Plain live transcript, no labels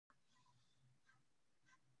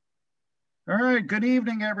All right, good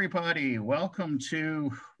evening, everybody. Welcome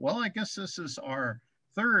to, well, I guess this is our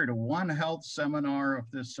third One Health seminar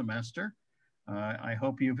of this semester. I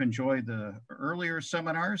hope you've enjoyed the earlier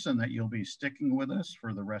seminars and that you'll be sticking with us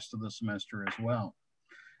for the rest of the semester as well.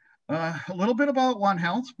 A little bit about One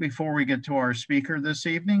Health before we get to our speaker this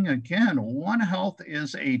evening. Again, One Health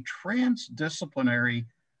is a transdisciplinary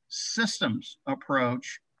systems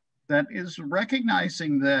approach that is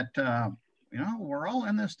recognizing that, we're all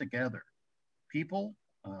in this together. People,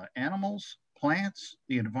 animals, plants,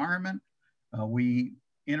 the environment. We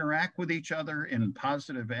interact with each other in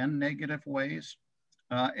positive and negative ways.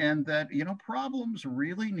 And that, problems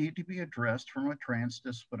really need to be addressed from a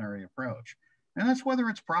transdisciplinary approach. And that's whether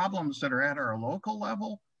it's problems that are at our local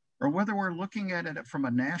level or whether we're looking at it from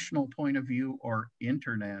a national point of view or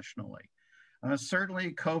internationally.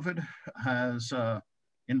 Certainly, COVID has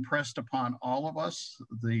impressed upon all of us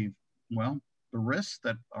the risks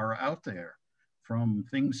that are out there, from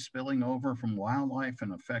things spilling over from wildlife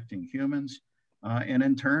and affecting humans. And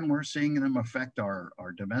in turn, we're seeing them affect our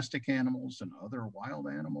domestic animals and other wild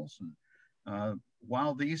animals. And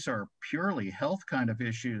while these are purely health kind of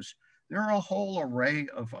issues, there are a whole array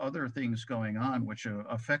of other things going on which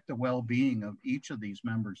affect the well-being of each of these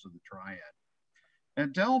members of the triad.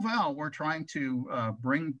 At DelVal, we're trying to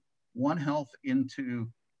bring One Health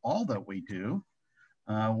into all that we do.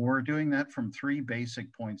 We're doing that from three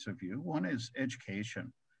basic points of view. One is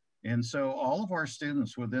education. And so all of our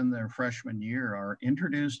students within their freshman year are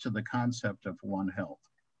introduced to the concept of One Health.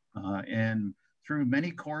 And through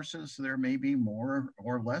many courses, there may be more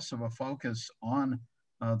or less of a focus on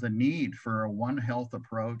the need for a One Health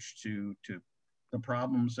approach to the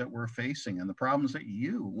problems that we're facing and the problems that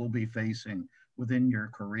you will be facing within your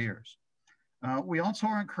careers. We also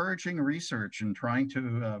are encouraging research and trying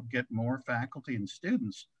to get more faculty and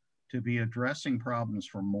students to be addressing problems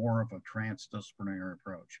from more of a transdisciplinary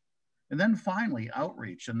approach. And then finally,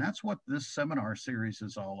 outreach. And that's what this seminar series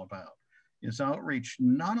is all about, is outreach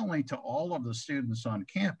not only to all of the students on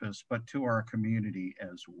campus, but to our community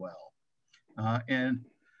as well.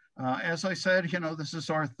 As I said, this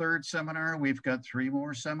is our third seminar. We've got 3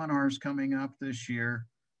 more seminars coming up this year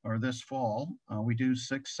or this fall. We do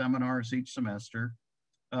 6 seminars each semester.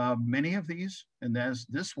 Many of these, and as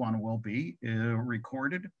this one will be,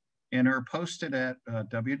 recorded and are posted at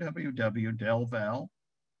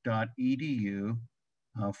www.delval.edu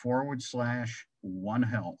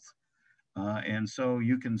 /onehealth. And so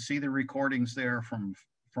you can see the recordings there from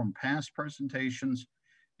past presentations.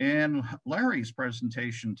 And Larry's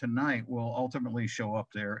presentation tonight will ultimately show up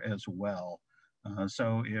there as well.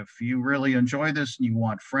 So if you really enjoy this and you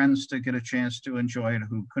want friends to get a chance to enjoy it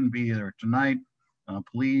who couldn't be there tonight,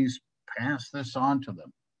 please pass this on to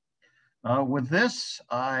them. With this,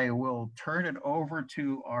 I will turn it over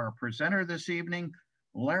to our presenter this evening,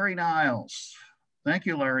 Larry Niles. Thank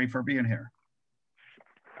you, Larry, for being here.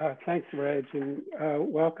 Thanks, Reg, and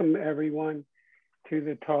welcome everyone to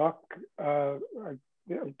the talk. I'm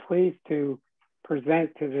pleased to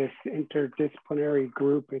present to this interdisciplinary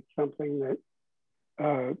group. It's something that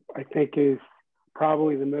I think is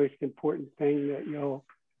probably the most important thing that you'll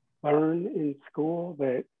learn in school,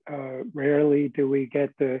 that rarely do we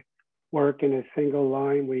get to work in a single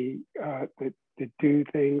line. To do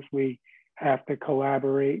things, we have to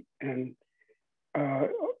collaborate. And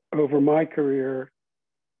over my career,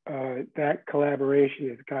 that collaboration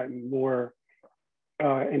has gotten more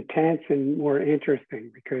intense and more interesting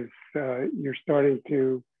because you're starting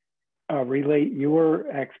to relate your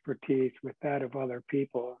expertise with that of other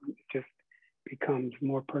people. It just becomes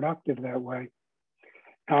more productive that way.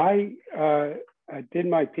 I did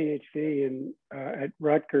my PhD at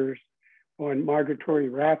Rutgers on migratory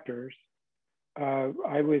raptors.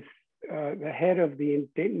 I was the head of the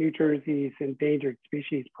New Jersey's Endangered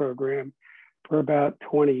Species Program for about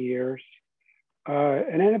 20 years.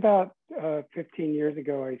 And then about 15 years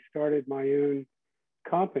ago, I started my own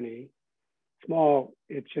company. Small,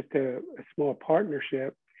 it's just a small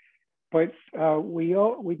partnership, but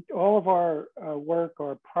all of our work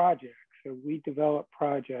are projects. So we develop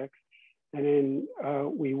projects, and then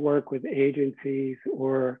we work with agencies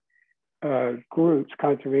or groups,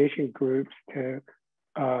 conservation groups, to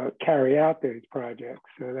carry out those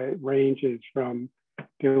projects. So that ranges from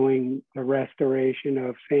doing the restoration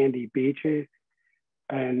of sandy beaches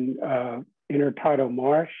and intertidal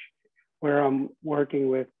marsh, where I'm working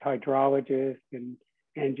with hydrologists and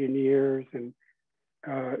engineers, and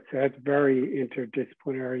so that's very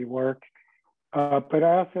interdisciplinary work. But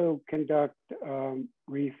I also conduct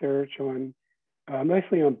research on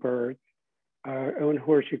mostly on birds, on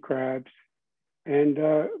horseshoe crabs, and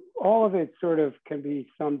all of it sort of can be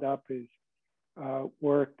summed up as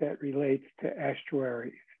work that relates to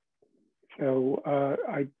estuaries. So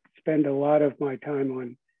I spend a lot of my time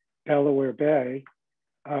on Delaware Bay,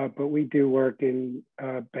 but we do work in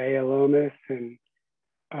Bay of Lomas and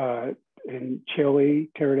in Chile,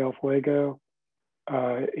 Tierra del Fuego,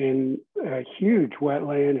 in a huge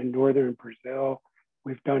wetland in northern Brazil.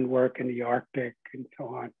 We've done work in the Arctic and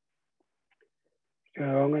so on. So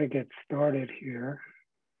I'm going to get started here.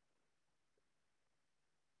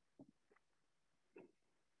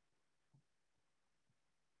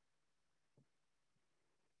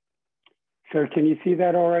 So can you see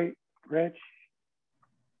that all right, Rich?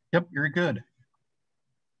 Yep, you're good.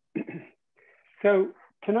 So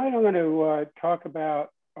tonight I'm going to talk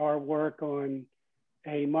about our work on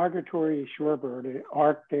a migratory shorebird, an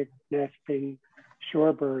Arctic nesting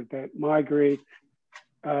shorebird that migrates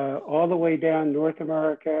all the way down North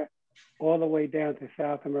America, all the way down to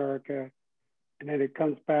South America, and then it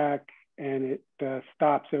comes back and it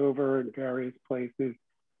stops over in various places,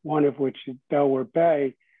 one of which is Delaware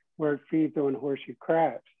Bay, where it feeds on horseshoe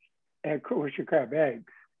crab eggs.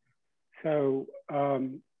 So,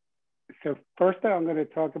 so first I'm going to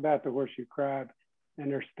talk about the horseshoe crab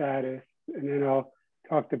and their status, and then I'll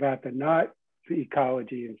talk about the knot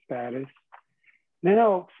ecology and status. And then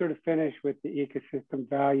I'll sort of finish with the ecosystem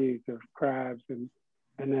values of crabs and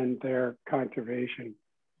then their conservation.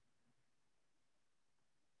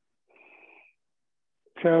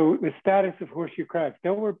 So the status of horseshoe crabs.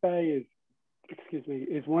 Delaware Bay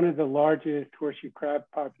is one of the largest horseshoe crab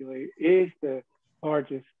population, is the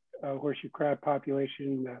largest horseshoe crab population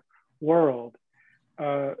in the world.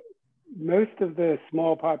 Most of the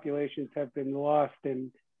small populations have been lost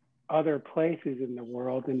in other places in the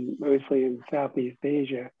world, and mostly in Southeast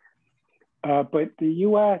Asia. But the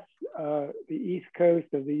US, the East Coast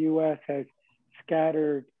of the US has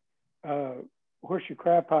scattered horseshoe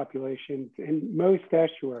crab populations in most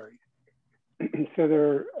estuaries. So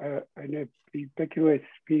they're an ubiquitous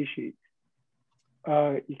species.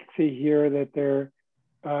 You can see here that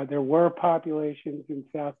there were populations in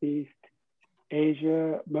Southeast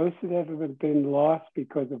Asia. Most of them have been lost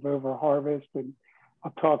because of overharvest, and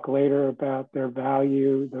I'll talk later about their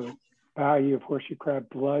value, the value of horseshoe crab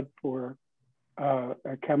blood for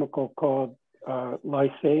a chemical called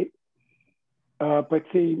lysate. But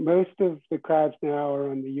see, most of the crabs now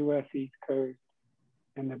are on the US East Coast.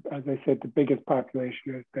 And as I said, the biggest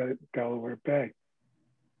population is the Delaware Bay.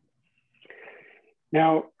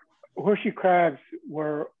 Now, horseshoe crabs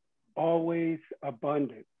were always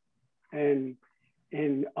abundant and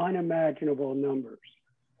in unimaginable numbers.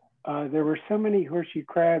 There were so many horseshoe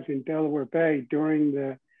crabs in Delaware Bay during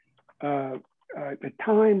the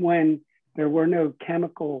time when there were no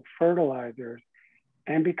chemical fertilizers.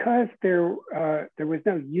 And because there was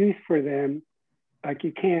no use for them, like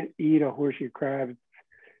you can't eat a horseshoe crab,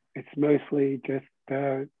 it's mostly just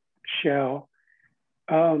shell.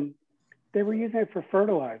 They were using it for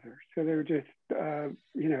fertilizer. So they were just,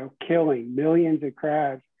 killing millions of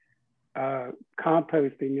crabs,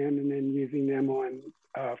 composting them, and then using them on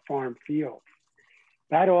farm fields.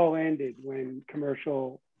 That all ended when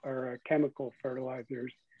commercial or chemical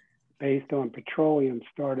fertilizers based on petroleum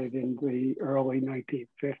started in the early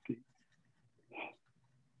 1950s.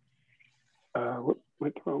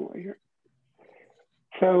 Went the wrong way here.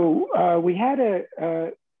 So we had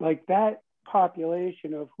like that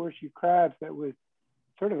population of horseshoe crabs that was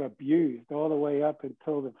sort of abused all the way up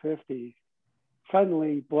until the 50s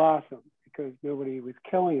suddenly blossomed because nobody was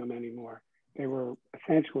killing them anymore. They were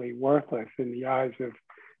essentially worthless in the eyes of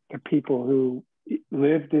the people who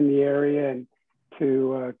lived in the area and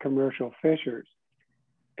to commercial fishers.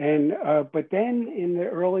 And but then in the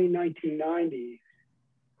early 1990s,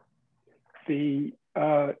 the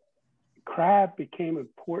crab became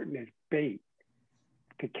important as bait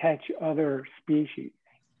to catch other species.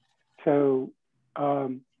 So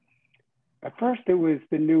at first it was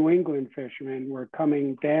the New England fishermen were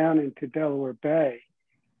coming down into Delaware Bay,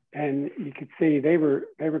 and you could see they were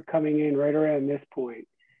coming in right around this point.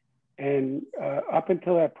 And up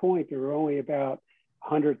until that point, there were only about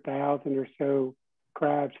 100,000 or so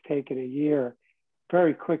crabs taken a year.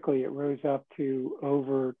 Very quickly, it rose up to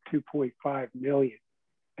over 2.5 million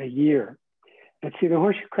a year. And see, the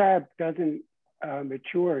horseshoe crab doesn't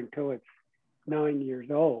mature until it's 9 years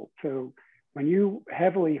old. So when you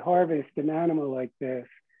heavily harvest an animal like this,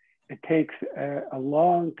 it takes a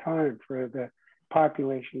long time for the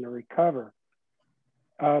population to recover.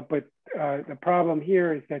 But the problem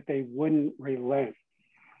here is that they wouldn't relent.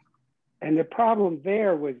 And the problem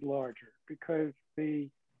there was larger because the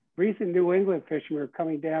reason New England fishermen were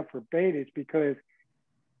coming down for bait is because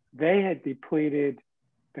they had depleted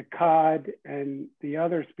the cod and the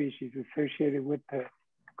other species associated with the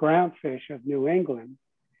groundfish of New England.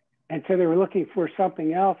 And so they were looking for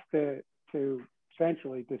something else to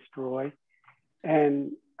essentially destroy.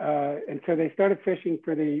 And so they started fishing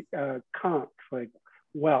for the conchs, like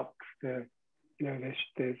whelks, the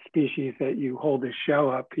species that you hold a shell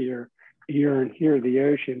up here and here in the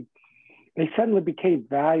ocean. They suddenly became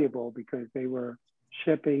valuable because they were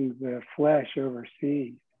shipping the flesh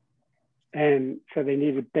overseas. And so they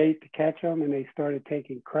needed bait to catch them, and they started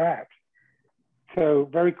taking crabs. So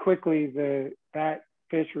very quickly, that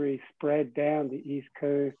fishery spread down the East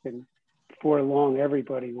Coast, and before long,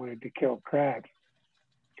 everybody wanted to kill crabs.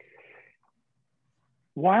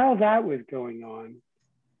 While that was going on,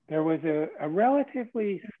 there was a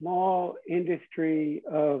relatively small industry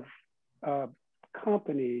of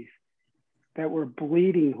companies that were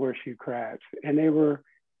bleeding horseshoe crabs, and they were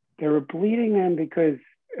bleeding them because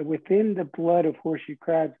within the blood of horseshoe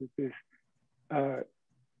crabs is this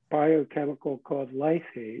biochemical called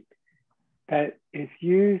lysate that is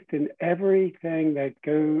used in everything that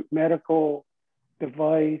medical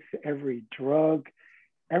device, every drug,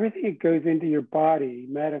 everything that goes into your body,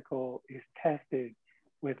 medical, is tested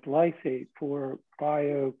with lysate for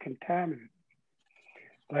biocontaminants.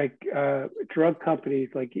 Like drug companies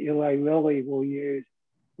like Eli Lilly will use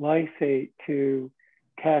lysate to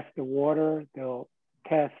test the water. They'll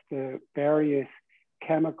test the various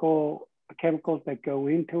chemicals that go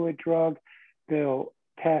into a drug. They'll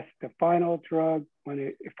test the final drug when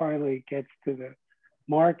it finally gets to the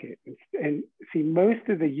market. And see, most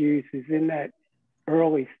of the use is in that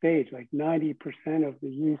early stage. Like 90% of the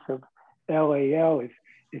use of LAL is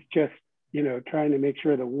just, trying to make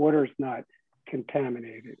sure the water's not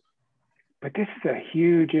contaminated. But this is a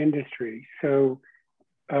huge industry. So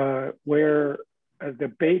where the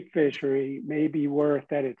bait fishery may be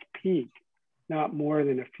worth at its peak not more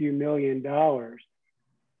than a few $1 million,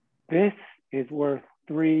 this is worth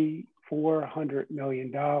 $300-400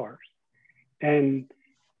 million. And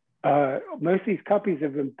most of these companies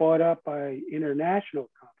have been bought up by international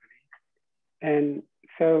companies. And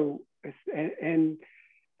so, and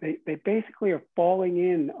they basically are falling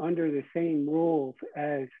in under the same rules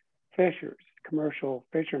as fishers, commercial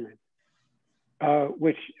fishermen,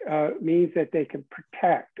 which means that they can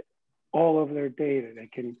protect all of their data. They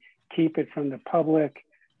can keep it from the public.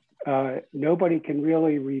 Nobody can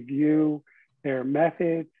really review their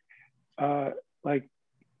methods. Like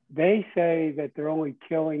they say that they're only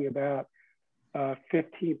killing about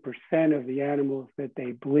 15% of the animals that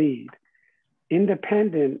they bleed.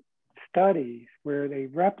 Independent studies where they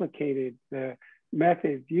replicated the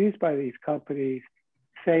methods used by these companies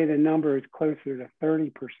say the number is closer to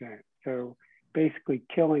 30%. So basically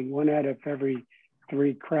killing 1 out of every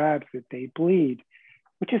 3 crabs that they bleed,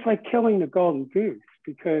 which is like killing the golden goose,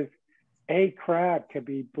 because a crab can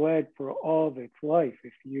be bled for all of its life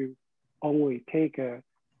if you only take a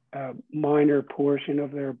minor portion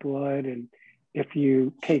of their blood and if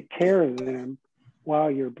you take care of them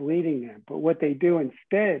while you're bleeding them. But what they do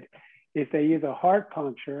instead is they use a heart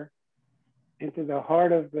puncture into the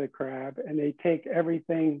heart of the crab, and they take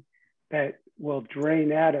everything that will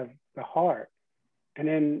drain out of the heart. And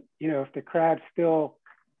then, if the crab's still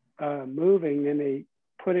moving, then they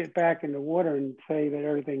put it back in the water and say that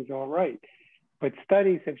everything's all right. But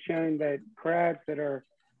studies have shown that crabs that are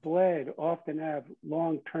bled often have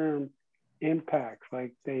long-term impacts,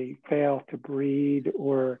 like they fail to breed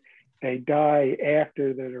or they die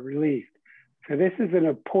after they're released. So this is an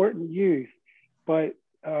important use, but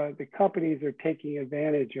the companies are taking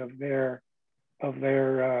advantage of their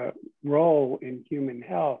role in human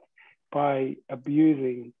health by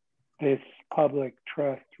abusing this public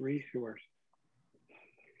trust resource.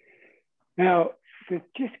 Now, to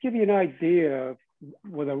just give you an idea of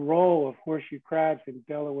the role of horseshoe crabs in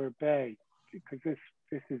Delaware Bay, because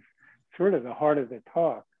this is sort of the heart of the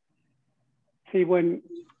talk. See, when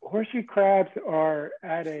horseshoe crabs are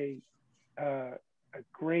at a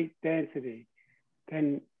great density,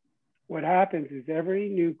 then what happens is every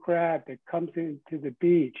new crab that comes into the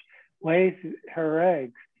beach lays her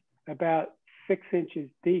eggs about 6 inches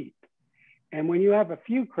deep. And when you have a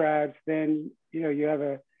few crabs, then you have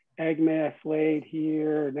a egg mass laid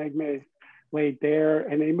here, an egg mass laid there,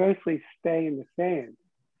 and they mostly stay in the sand.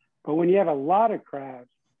 But when you have a lot of crabs,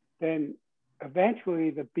 then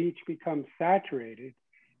eventually the beach becomes saturated,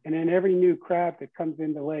 and then every new crab that comes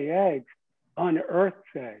in to lay eggs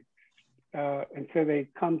unearths eggs, and so they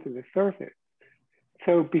come to the surface.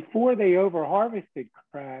 So before they over-harvested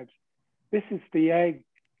crabs, this is the egg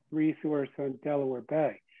resource on Delaware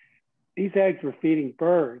Bay. These eggs were feeding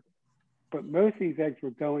birds, but most of these eggs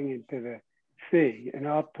were going into the see. And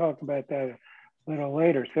I'll talk about that a little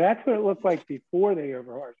later. So that's what it looked like before they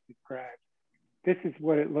overharvested crabs. This is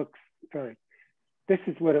what it looks, this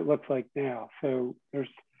is what it looks like now. So there's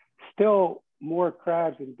still more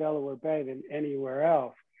crabs in Delaware Bay than anywhere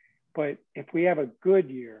else. But if we have a good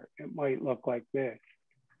year, it might look like this.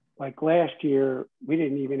 Like last year, we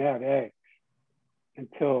didn't even have eggs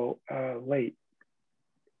until late.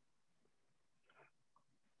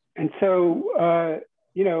 And so,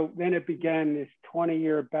 you know, then it began this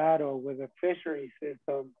 20-year battle with a fishery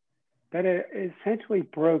system that is essentially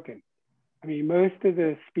broken. I mean, most of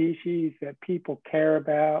the species that people care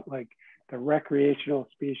about, like the recreational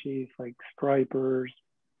species like stripers,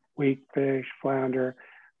 weakfish, flounder,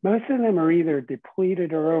 most of them are either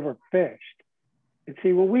depleted or overfished. And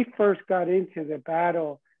see, when we first got into the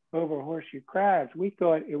battle over horseshoe crabs, we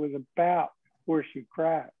thought it was about horseshoe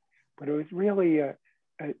crabs, but it was really a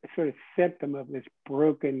sort of symptom of this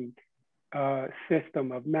broken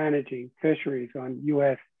system of managing fisheries on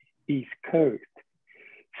US East Coast.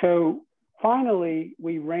 So finally,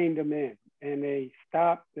 we reined them in and they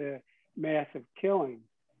stopped the massive killing.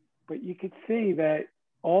 But you could see that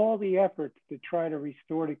all the efforts to try to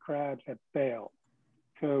restore the crabs have failed.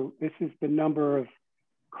 So this is the number of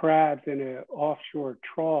crabs in an offshore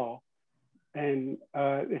trawl. And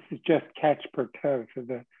this is just catch per toe. So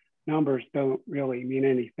the numbers don't really mean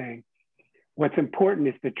anything. What's important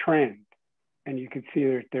is the trend. And you can see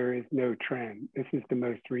that there is no trend. This is the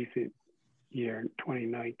most recent year,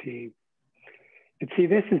 2019. And see,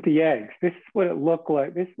 this is the eggs. This is what it looked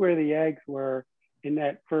like. This is where the eggs were in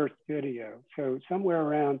that first video. So somewhere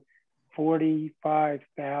around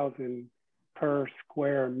 45,000 per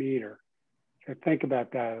square meter. So think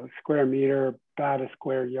about that, a square meter, about a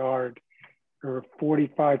square yard, or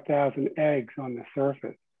 45,000 eggs on the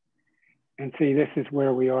surface. And see, this is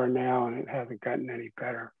where we are now, and it hasn't gotten any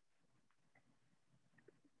better.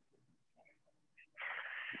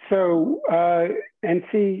 So, and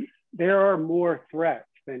see, there are more threats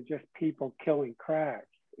than just people killing crabs.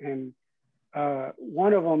 And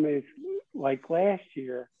one of them is like last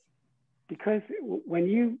year, because when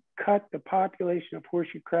you cut the population of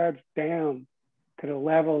horseshoe crabs down to the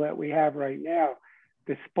level that we have right now,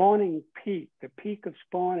 the spawning peak, the peak of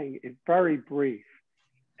spawning is very brief.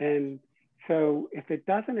 And so if it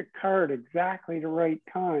doesn't occur at exactly the right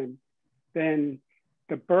time, then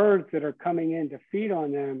the birds that are coming in to feed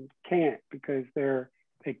on them can't, because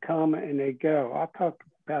they come and they go. I'll talk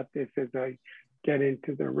about this as I get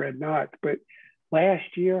into the red knots. But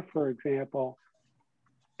last year, for example,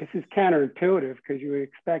 this is counterintuitive because you would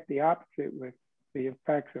expect the opposite with the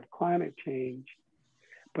effects of climate change.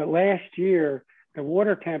 But last year, the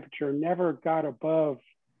water temperature never got above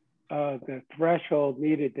the threshold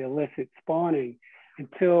needed to elicit spawning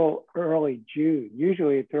until early June.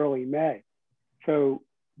 Usually it's early May. So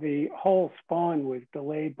the whole spawn was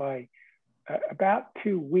delayed by about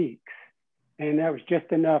 2 weeks. And that was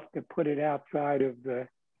just enough to put it outside of the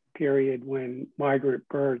period when migrant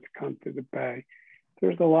birds come to the bay.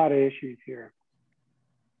 There's a lot of issues here.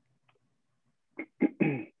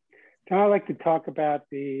 So I'd like to talk about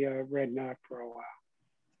the red knot for a while.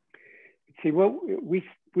 See, what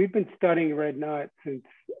we've been studying red knot since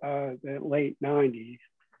the late 90s.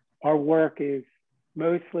 Our work is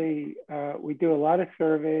mostly, we do a lot of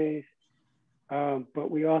surveys, but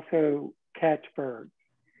we also catch birds.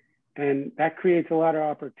 And that creates a lot of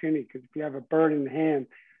opportunity, because if you have a bird in the hand,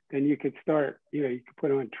 then you could start, you can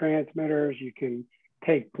put on transmitters, you can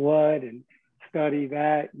take blood and study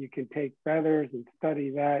that, you can take feathers and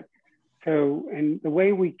study that. So, and the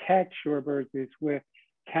way we catch shorebirds is with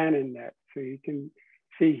cannon nets. So you can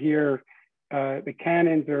see here, the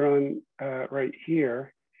cannons are on right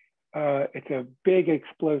here. It's a big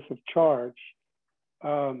explosive charge.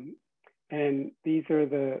 And these are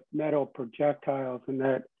the metal projectiles, and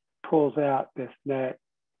that pulls out this net.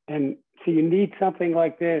 And so you need something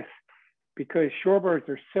like this, because shorebirds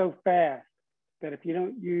are so fast that if you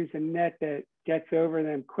don't use a net that gets over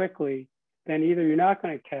them quickly, then either you're not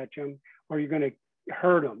going to catch them or you're going to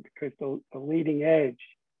hurt them, because the leading edge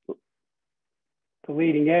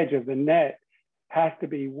of the net has to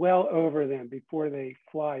be well over them before they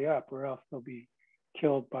fly up, or else they'll be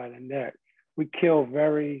killed by the net. We kill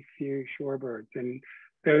very few shorebirds, and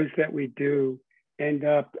those that we do end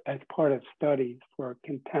up as part of studies for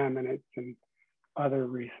contaminants and other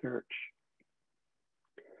research.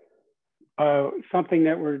 Something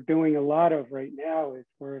that we're doing a lot of right now is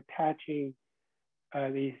we're attaching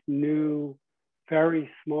these new, very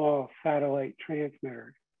small satellite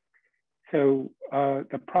transmitters. So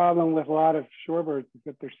the problem with a lot of shorebirds is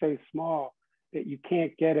that they're so small that you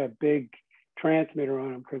can't get a big transmitter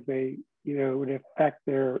on them because they, you know, would affect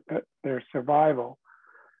their survival.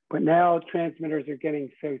 But now transmitters are getting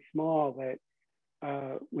so small that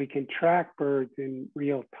we can track birds in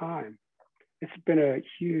real time. It's been a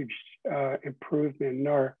huge improvement in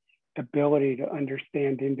our ability to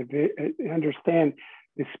understand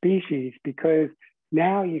the species, because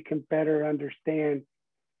now you can better understand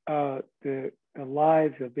the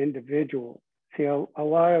lives of individuals. See, a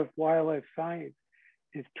lot of wildlife science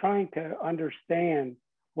is trying to understand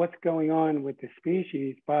what's going on with the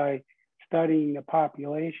species by studying the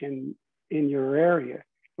population in your area,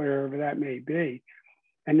 wherever that may be.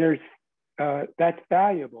 And that's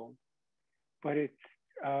valuable, but it's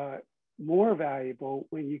more valuable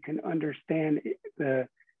when you can understand the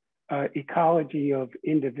ecology of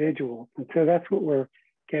individuals. And so that's what we're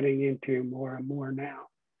getting into more and more now.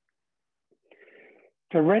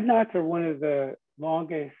 So red knots are one of the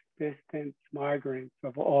longest distance migrants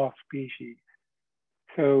of all species.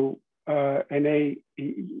 So, and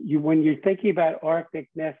when you're thinking about Arctic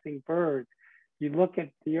nesting birds, you look at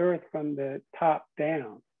the Earth from the top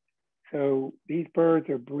down. So these birds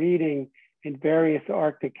are breeding in various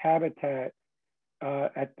Arctic habitats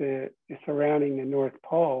surrounding the North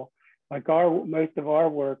Pole. Like most of our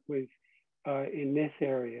work was in this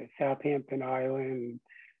area, Southampton Island,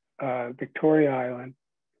 Victoria Island.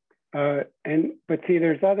 But see,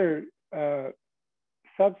 there's other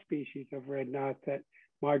subspecies of red knots that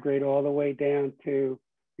migrate all the way down to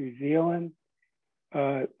New Zealand.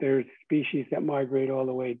 There's species that migrate all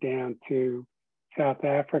the way down to South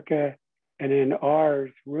Africa. And then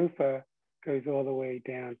ours, Rufa, goes all the way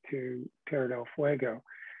down to Tierra del Fuego.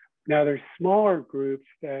 Now there's smaller groups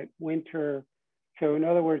that winter. So in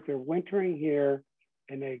other words, they're wintering here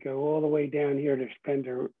and they go all the way down here to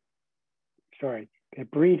they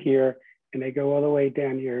breed here and they go all the way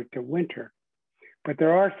down here to winter. But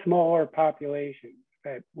there are smaller populations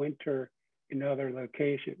that winter in other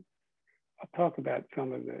locations. I'll talk about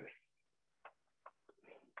some of this.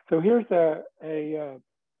 So here's the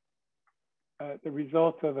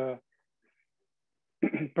results of a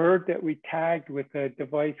bird that we tagged with a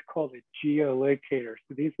device called a geolocator.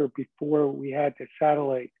 So these were before we had the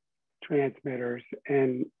satellite transmitters,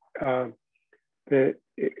 and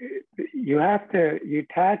you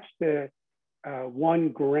attach the 1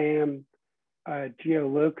 gram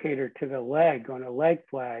geolocator to the leg on a leg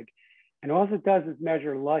flag, and all it does is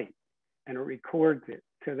measure light, and it records it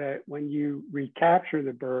so that when you recapture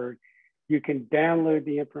the bird, you can download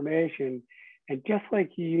the information, and just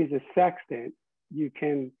like you use a sextant, you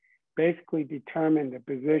can basically determine the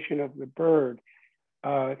position of the bird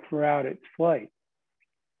throughout its flight.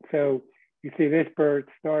 So you see this bird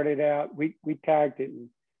started out, we tagged it in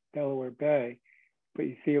Delaware Bay, but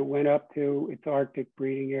you see it went up to its Arctic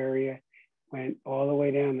breeding area, went all the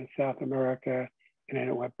way down to South America, and then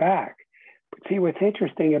it went back. But see, what's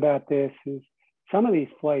interesting about this is some of these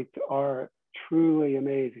flights are truly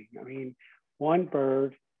amazing. I mean, one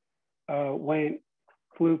bird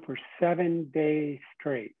flew for 7 days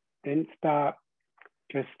straight, didn't stop,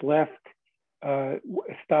 just left a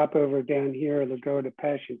stopover down here, Lagoa de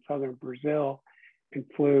Peixe in southern Brazil, and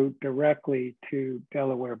flew directly to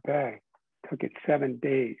Delaware Bay. Took it 7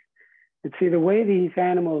 days. And see, the way these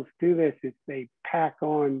animals do this is they pack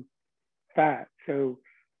on fat. So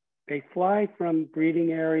they fly from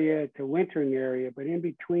breeding area to wintering area, but in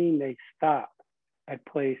between they stop at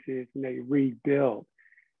places and they rebuild.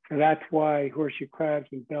 So that's why horseshoe crabs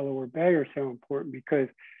in Delaware Bay are so important, because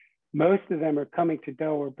most of them are coming to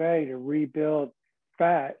Delaware Bay to rebuild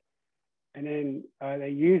fat. And then they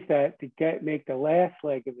use that to make the last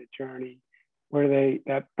leg of the journey, where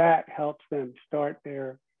that fat helps them start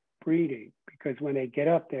their breeding, because when they get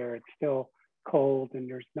up there, it's still cold and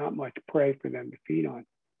there's not much prey for them to feed on.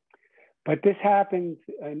 But this happens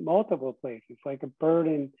in multiple places. Like a bird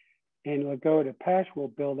in Lagoa de Peixe will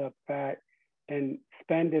build up fat and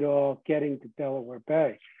spend it all getting to Delaware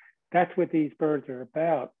Bay. That's what these birds are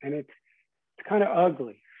about. And it's kind of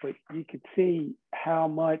ugly, but you can see how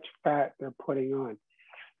much fat they're putting on.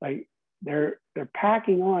 Like they're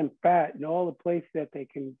packing on fat in all the places that they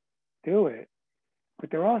can do it,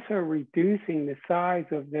 but they're also reducing the size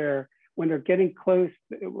of when they're getting close,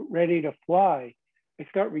 ready to fly, they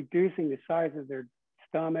start reducing the size of their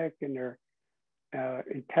stomach and their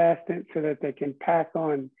intestines so that they can pack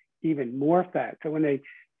on even more fat. So when they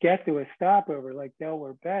get to a stopover like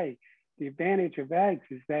Delaware Bay, the advantage of eggs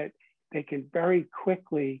is that they can very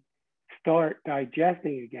quickly start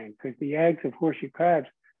digesting again, because the eggs of horseshoe crabs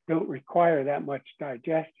don't require that much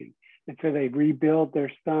digestion. And so they rebuild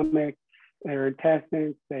their stomach, their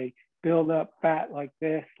intestines, they build up fat like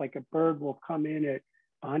this, like a bird will come in at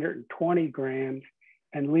 120 grams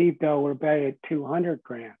and leave Delaware Bay at 200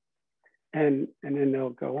 grams. And then they'll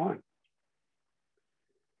go on.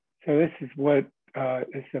 So this is what,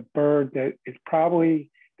 it's a bird that is probably,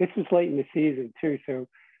 this was late in the season too. So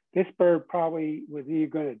this bird probably was either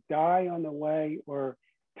going to die on the way or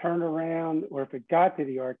turn around, or if it got to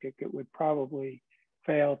the Arctic, it would probably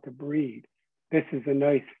fail to breed. This is a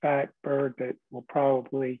nice fat bird that will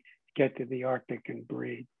probably get to the Arctic and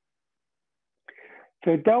breed.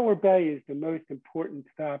 So Delaware Bay is the most important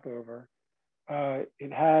stopover.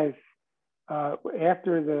 It has,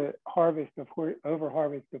 after the harvest of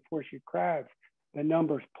overharvest of horseshoe crabs, the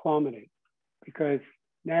numbers plummeted because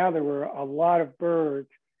now there were a lot of birds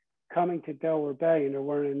coming to Delaware Bay and there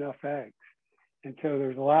weren't enough eggs. And so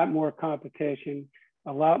there's a lot more competition,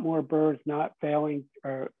 a lot more birds not failing,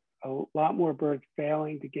 or a lot more birds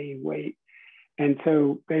failing to gain weight. And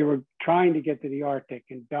so they were trying to get to the Arctic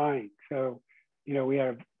and dying. So, you know, we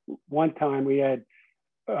had one time we had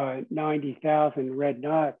 90,000 red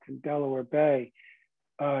knots in Delaware Bay.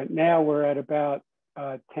 Now we're at about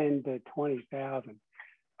 10 to 20,000.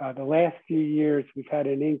 The last few years, we've had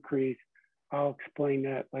an increase. I'll explain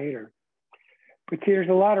that later. But see, there's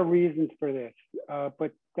a lot of reasons for this.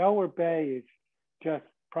 But Delaware Bay is just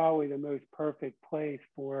probably the most perfect place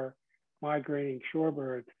for migrating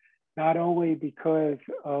shorebirds, not only because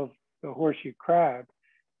of the horseshoe crab,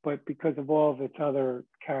 but because of all of its other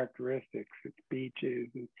characteristics. It's beaches,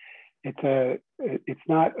 and it's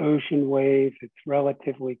not ocean waves. It's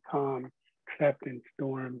relatively calm, except in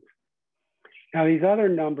storms. Now, these other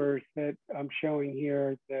numbers that I'm showing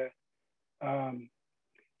here,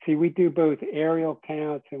 see, we do both aerial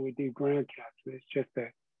counts and we do ground counts. So it's just a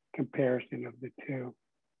comparison of the two.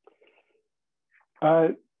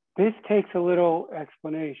 This takes a little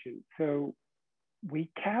explanation. So we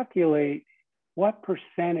calculate what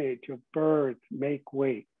percentage of birds make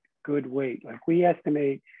weight, good weight. Like we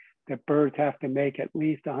estimate that birds have to make at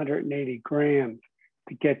least 180 grams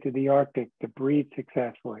to get to the Arctic to breed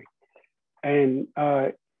successfully. And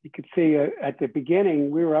you can see at the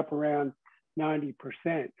beginning, we were up around 90%.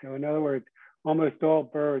 So in other words, almost all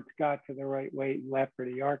birds got to the right weight and left for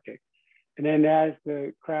the Arctic. And then as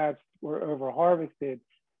the crabs were over harvested,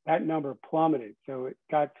 that number plummeted. So it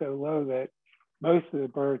got so low that most of the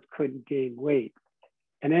birds couldn't gain weight.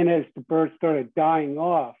 And then as the birds started dying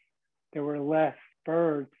off, there were less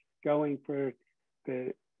birds going for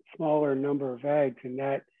the smaller number of eggs, and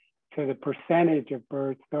that, so the percentage of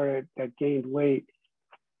birds that gained weight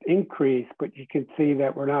increased, but you can see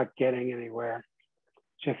that we're not getting anywhere,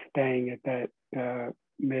 just staying at that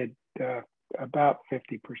about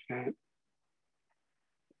 50%.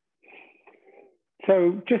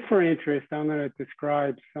 So just for interest, I'm going to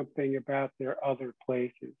describe something about their other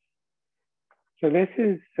places. So this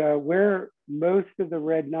is where most of the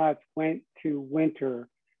red knots went to winter,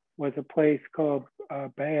 was a place called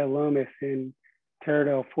Bahia Lomas in Tierra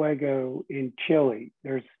del Fuego in Chile.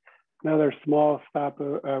 There's another small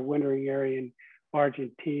wintering area in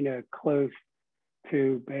Argentina close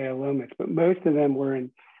to Bahia Lomas, but most of them were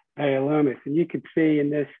in Bahia Lomas. And you can see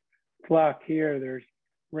in this flock here, there's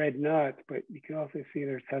red knots, but you can also see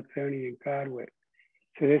there's Hudsonian godwit.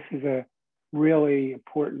 So this is a really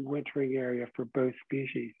important wintering area for both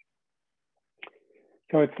species.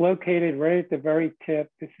 So it's located right at the very tip.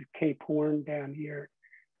 This is Cape Horn down here.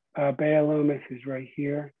 Bahia Lomas is right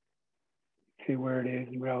here. See where it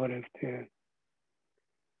is relative to.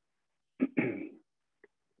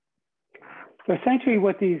 So essentially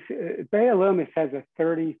what these, Bahia Lomas has a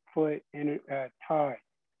 30-foot tide.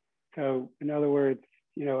 So in other words,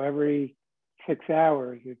 you know, every 6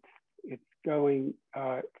 hours, it's going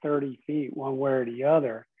 30 feet one way or the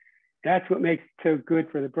other. That's what makes it so good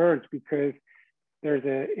for the birds, because there's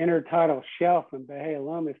an intertidal shelf in Bahia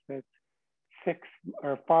Lomas that's 6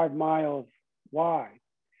 or 5 miles wide.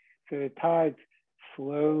 So the tide's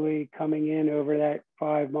slowly coming in over that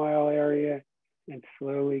 5-mile area and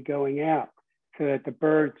slowly going out, so that the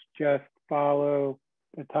birds just follow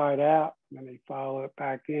the tide out and they follow it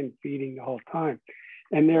back in, feeding the whole time.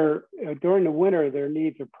 And they're during the winter, their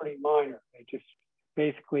needs are pretty minor. They just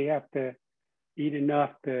basically have to eat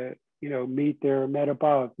enough to, you know, meet their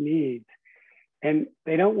metabolic needs. And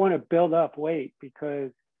they don't want to build up weight,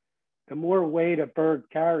 because the more weight a bird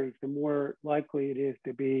carries, the more likely it is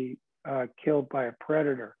to be killed by a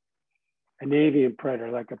predator, an avian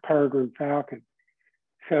predator like a peregrine falcon.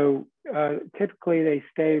 So typically they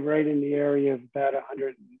stay right in the area of about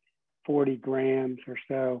 140 grams or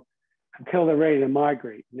so until they're ready to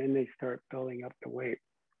migrate, and then they start building up the weight.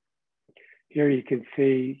 Here you can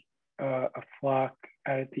see a flock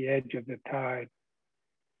out at the edge of the tide.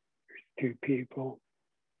 There's 2 people.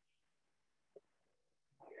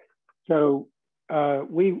 So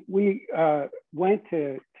we went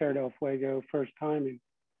to Tierra del Fuego first time in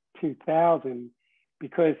 2000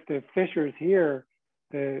 because the fishers here,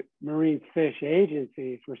 the marine fish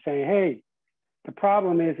agencies, were saying, hey, the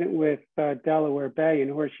problem isn't with Delaware Bay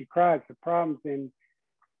and horseshoe crabs, the problem's in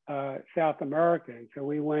South America. And so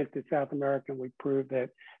we went to South America and we proved that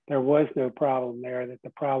there was no problem there, that the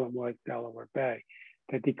problem was Delaware Bay.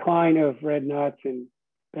 The decline of red nuts and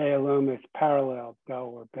Bay of Lomas paralleled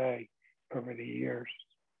Delaware Bay over the years.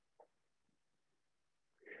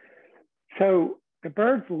 So the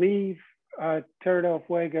birds leave Tierra del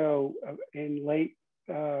Fuego in late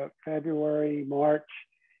February, March,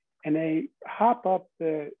 and they hop up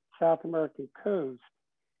the South American coast.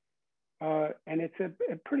 And it's a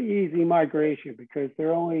pretty easy migration because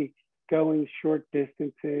they're only going short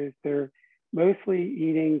distances. They're mostly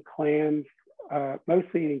eating clams,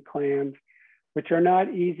 which are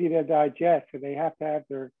not easy to digest. So they have to have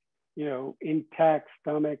their, intact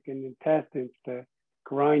stomach and intestines to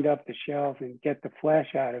grind up the shells and get the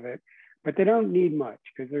flesh out of it. But they don't need much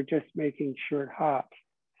because they're just making short hops.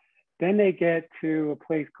 Then they get to a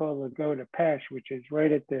place called Lagoa de Peixe, which is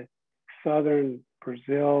right at the southern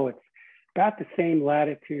Brazil. It's about the same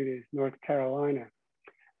latitude as North Carolina.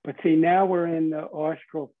 But see, now we're in the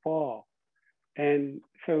austral fall. And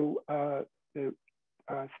so the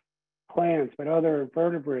clams, but other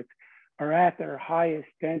vertebrates are at their highest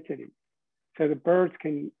density. So the birds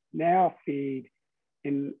can now feed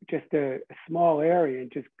in just a small area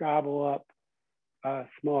and just gobble up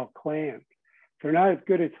small clams. They're not as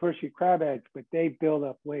good as horseshoe crabheads, but they build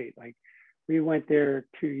up weight. Like we went there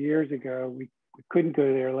 2 years ago. We couldn't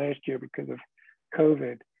go there last year because of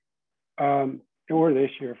COVID, or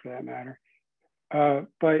this year for that matter.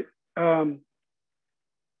 But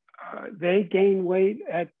they gain weight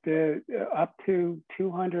at up to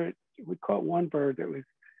 200. We caught one bird that was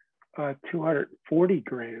 240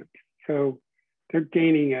 grams. So they're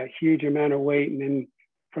gaining a huge amount of weight, and then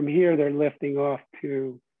from here they're lifting off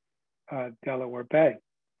to Delaware Bay.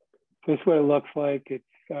 So this is what it looks like. It's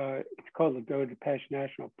called Lagoa de Peixe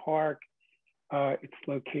National Park. It's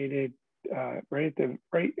located right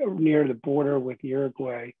near the border with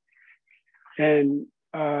Uruguay, and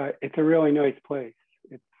it's a really nice place.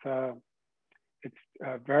 It's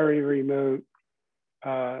very remote.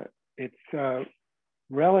 It's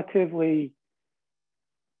relatively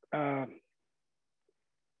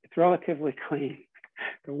clean.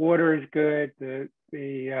 The water is good. It's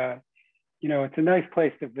a nice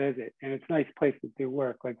place to visit, and it's a nice place to do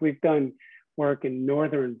work. Like we've done work in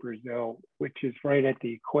northern Brazil, which is right at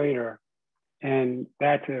the equator, and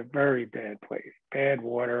that's a very bad place. Bad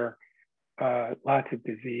water, lots of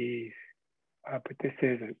disease, but this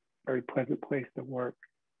is a very pleasant place to work.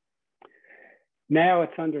 Now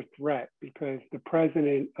it's under threat because the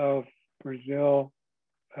president of Brazil,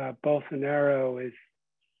 Bolsonaro, is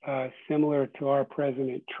similar to our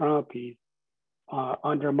President Trump. He's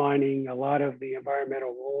undermining a lot of the environmental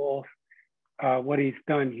rules. What he's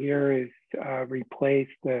done here is replace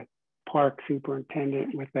the park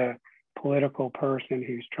superintendent with a political person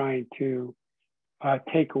who's trying to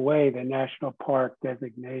take away the national park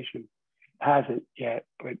designation. Hasn't yet,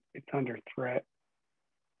 but it's under threat.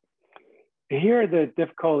 And here the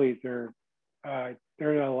difficulties are,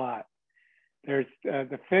 there are a lot. There's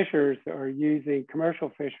the fishers are using, commercial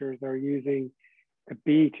fishers are using the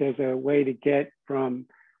beach as a way to get from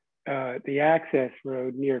the access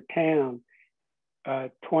road near town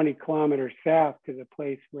 20 kilometers south to the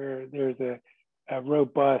place where there's a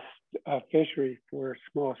robust fishery for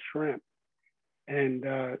small shrimp. And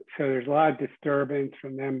so there's a lot of disturbance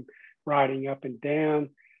from them riding up and down.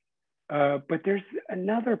 But there's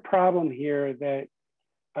another problem here that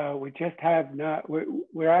we just have not,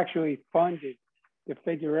 we're actually funded to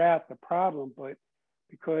figure out the problem, but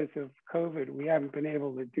because of COVID, we haven't been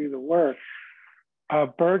able to do the work.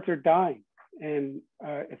 Birds are dying, and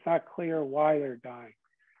it's not clear why they're dying.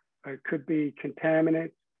 It could be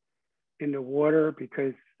contaminants in the water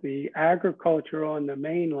because the agriculture on the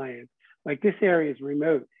mainland, like this area is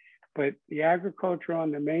remote, but the agriculture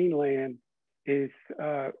on the mainland is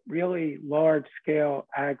really large scale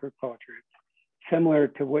agriculture, similar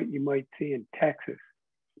to what you might see in Texas.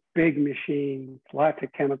 Big machines, lots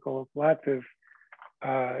of chemicals, lots of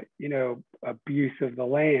abuse of the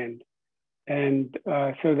land. And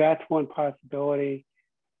so that's one possibility,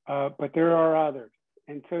 but there are others.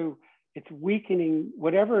 And so it's weakening,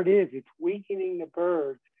 whatever it is, it's weakening the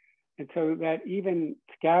birds. And so that even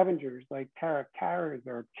scavengers like caracaras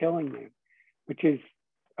are killing them, which is,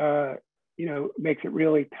 makes it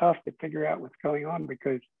really tough to figure out what's going on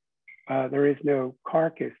because there is no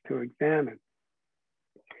carcass to examine.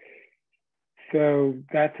 So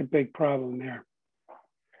that's a big problem there.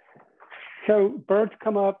 So birds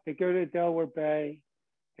come up, they go to Delaware Bay,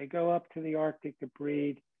 they go up to the Arctic to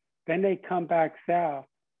breed, then they come back south,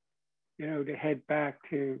 you know, to head back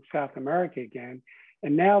to South America again.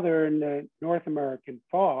 And now they're in the North American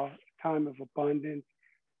fall, time of abundance.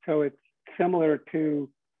 So it's similar to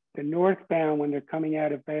the northbound when they're coming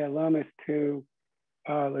out of Bay of Lomas to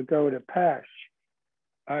Lagoa de Pêche.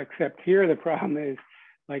 Except here the problem is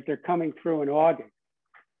like they're coming through in August.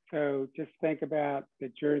 So just think about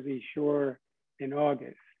the Jersey Shore in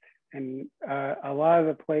August. And a lot of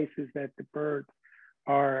the places that the birds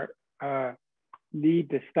are need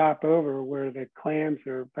to stop over where the clams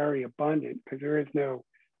are very abundant because there is no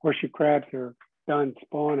horseshoe crabs are done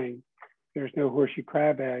spawning. There's no horseshoe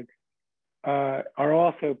crab eggs, are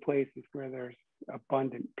also places where there's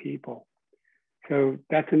abundant people. So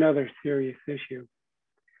that's another serious issue.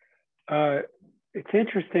 It's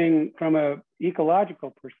interesting from an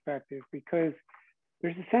ecological perspective because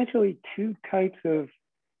there's essentially two types of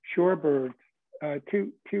shorebirds,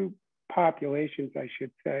 two populations, I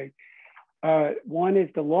should say. One is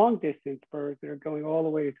the long distance birds that are going all the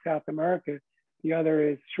way to South America. The other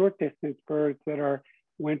is short distance birds that are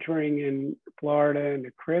wintering in Florida and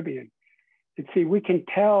the Caribbean. And see, we can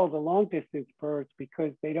tell the long distance birds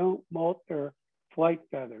because they don't molt their flight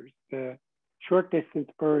feathers. The short distance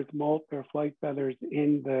birds molt their flight feathers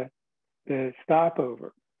in the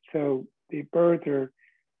stopover. So the birds are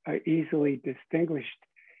easily distinguished.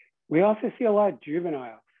 We also see a lot of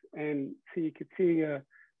juveniles. And so you can see a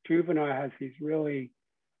juvenile has these really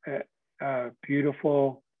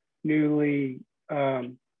beautiful, newly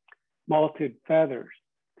malted feathers.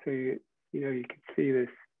 So you can see this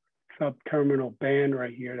subterminal band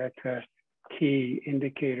right here. That's a key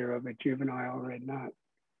indicator of a juvenile red knot.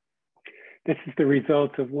 This is the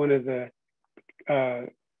results of one of the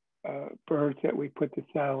birds that we put the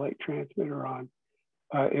satellite transmitter on.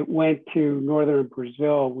 It went to northern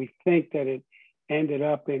Brazil. We think that it ended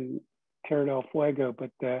up in Terra del Fuego, but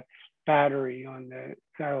the battery on the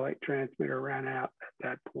satellite transmitter ran out at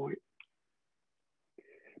that point.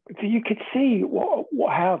 So you could see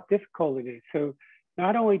how difficult it is. So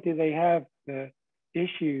not only do they have the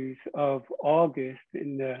issues of August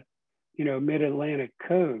in the mid-Atlantic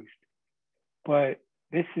coast, but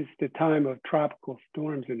this is the time of tropical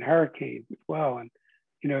storms and hurricanes as well. And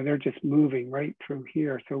they're just moving right through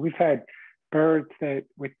here. So we've had birds that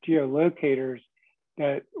with geolocators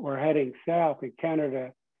that were heading south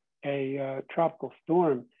encountered a tropical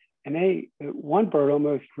storm, and one bird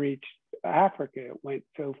almost reached Africa. It went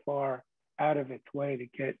so far out of its way to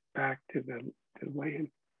get back to the land.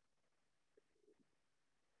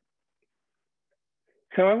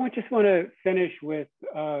 So I just want to finish with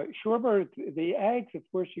shorebirds. The eggs of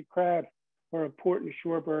horseshoe crabs are important to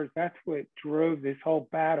shorebirds. That's what drove this whole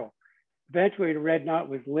battle. Eventually, the red knot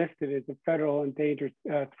was listed as a federal endangered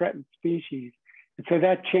threatened species. And so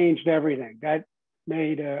that changed everything. That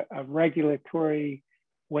made a regulatory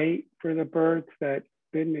weight for the birds that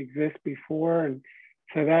didn't exist before. And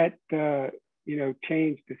so that,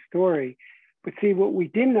 changed the story. But see, what we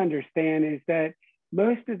didn't understand is that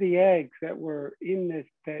most of the eggs that were in this,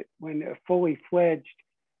 that when a fully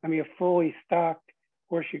stocked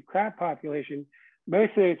horseshoe crab population,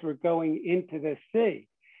 most of those were going into the sea.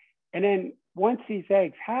 And then once these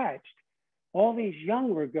eggs hatched, all these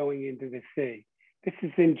young were going into the sea. This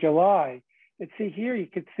is in July. And see here, you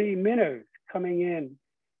could see minnows coming in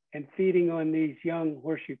and feeding on these young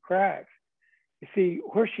horseshoe crabs. You see,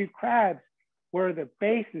 horseshoe crabs were the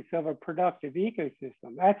basis of a productive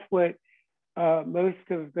ecosystem. That's what most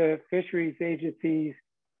of the fisheries agencies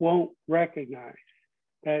won't recognize,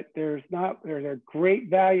 that there's a great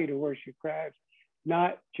value to horseshoe crabs,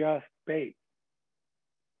 not just bait.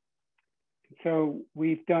 So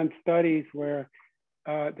we've done studies where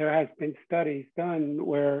there has been studies done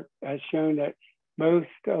where has shown that most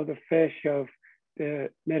of the fish of the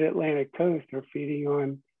mid-Atlantic coast are feeding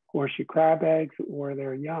on horseshoe crab eggs or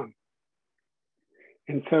their young.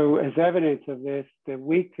 And so as evidence of this, the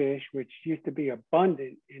weakfish, which used to be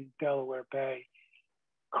abundant in Delaware Bay,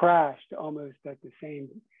 crashed almost at the same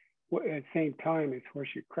time as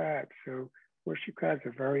horseshoe crabs. So horseshoe crabs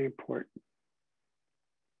are very important.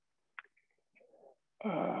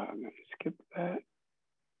 I'm going to skip that.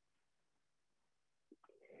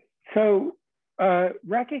 So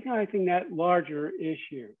recognizing that larger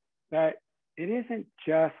issue, that it isn't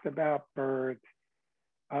just about birds.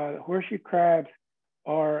 Horseshoe crabs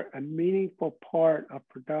are a meaningful part of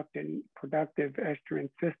productive estuarine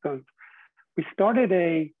systems. We started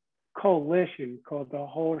a coalition called the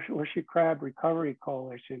Horseshoe Crab Recovery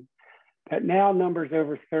Coalition that now numbers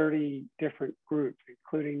over 30 different groups,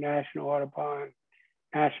 including National Audubon,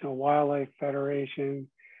 National Wildlife Federation,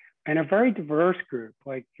 and a very diverse group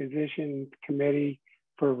like Physicians Committee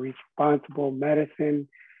for Responsible Medicine.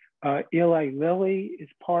 Eli Lilly is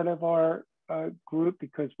part of our group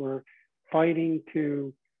because we're fighting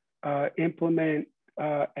to implement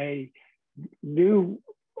a new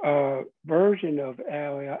version of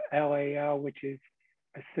LAL, which is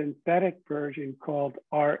a synthetic version called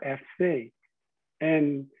RFC.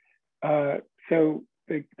 And so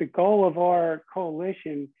the goal of our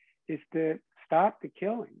coalition is to stop the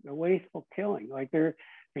killing, the wasteful killing. Like there's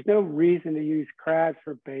no reason to use crabs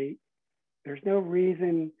for bait. There's no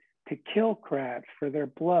reason to kill crabs for their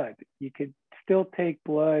blood. You could still take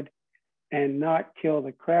blood and not kill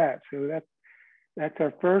the crabs. So that's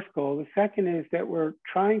our first goal. The second is that we're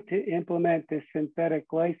trying to implement this synthetic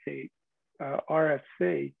glyphosate,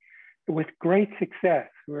 RFC, with great success.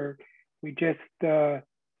 There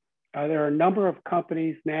are a number of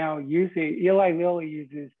companies now using, Eli Lilly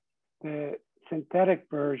uses the synthetic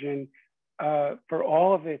version for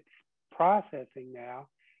all of its processing now,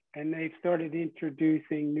 and they've started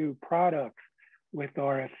introducing new products with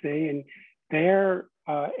RFC, and their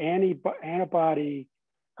antibody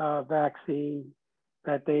vaccine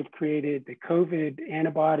that they've created, the COVID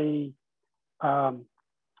antibody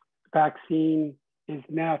vaccine, is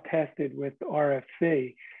now tested with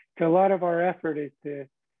RFC. So a lot of our effort is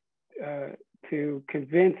to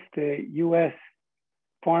convince the U.S.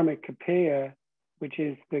 Pharmacopoeia, which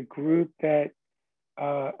is the group that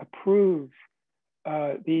approves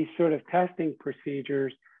these sort of testing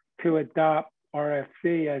procedures, to adopt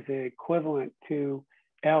RFC as an equivalent to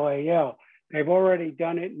LAL. They've already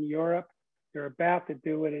done it in Europe. They're about to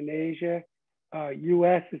do it in Asia.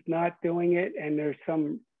 US is not doing it, and there's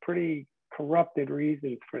some pretty corrupted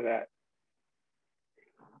reasons for that.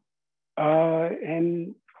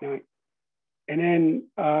 And then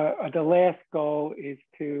the last goal is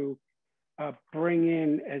to bring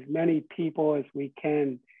in as many people as we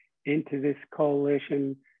can into this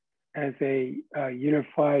coalition as a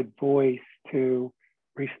unified voice to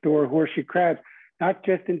restore horseshoe crabs, not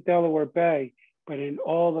just in Delaware Bay, but in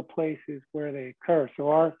all the places where they occur. So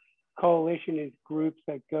our coalition is groups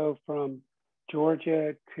that go from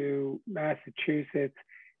Georgia to Massachusetts,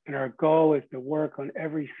 and our goal is to work on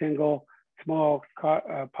every single small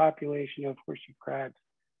population of horseshoe crabs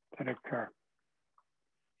that occur.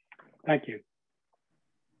 Thank you.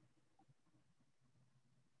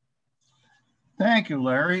 Thank you,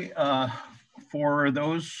 Larry. For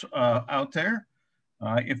those out there,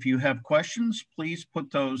 if you have questions, please put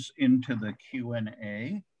those into the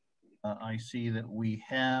Q&A. I see that we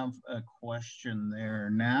have a question there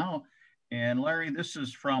now. And Larry, this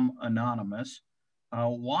is from Anonymous.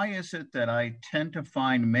 Why is it that I tend to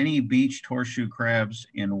find many beached horseshoe crabs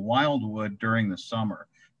in Wildwood during the summer?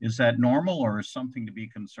 Is that normal or is something to be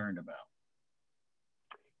concerned about?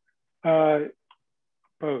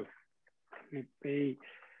 Both.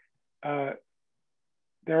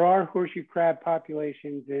 There are horseshoe crab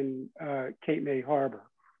populations in Cape May Harbor,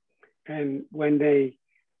 and when they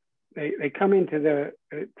come into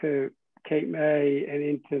to Cape May and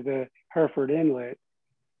into the Hereford Inlet,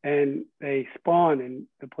 and they spawn in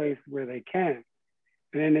the place where they can,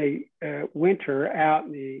 and then they winter out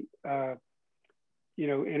in the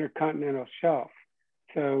intercontinental shelf.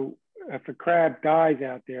 So if a crab dies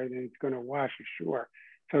out there, then it's going to wash ashore.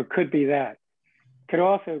 So it could be that. It could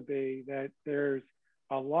also be that there's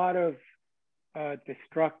a lot of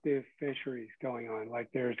destructive fisheries going on, like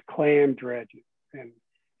there's clam dredging and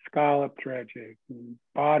scallop dredging and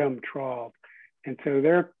bottom trawl, and so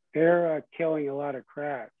they're killing a lot of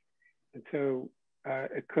crabs, and so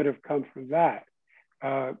it could have come from that.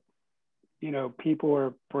 People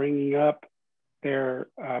are bringing up their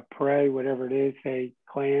prey, whatever it is, say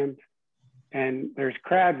clams, and there's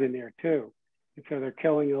crabs in there too, and so they're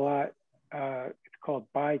killing a lot. It's called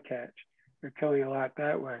bycatch. They're killing a lot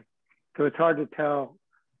that way. So it's hard to tell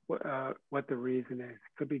what the reason is.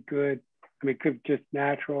 It could be good. I mean, it could be just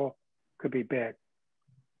natural, could be bad.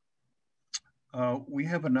 We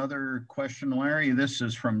have another question, Larry. This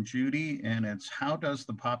is from Judy, and it's, how does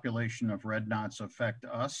the population of red knots affect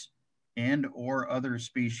us and or other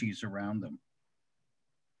species around them?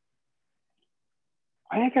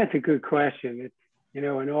 I think that's a good question. It's,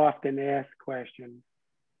 an often asked question.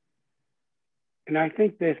 And I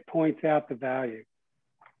think this points out the value.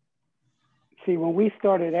 See, when we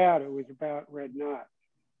started out, it was about red knots.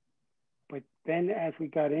 But then as we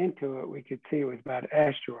got into it, we could see it was about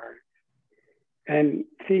estuaries. And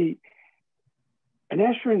see, an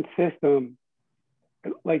estuarine system,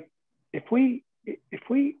 like if we if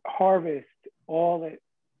we harvest all that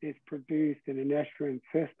is produced in an estuarine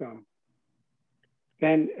system,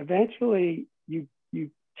 then eventually you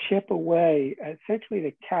chip away at essentially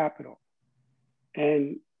the capital.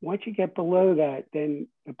 And once you get below that, then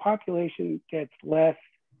the population gets less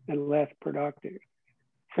and less productive.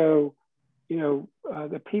 So,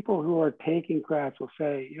 the people who are taking crabs will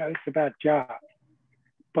say, it's about jobs,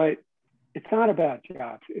 but it's not about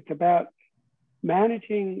jobs. It's about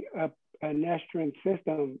managing an estuarine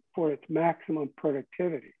system for its maximum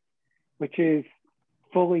productivity, which is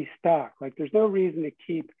fully stocked. Like, there's no reason to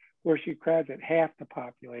keep horseshoe crabs at half the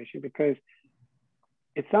population, because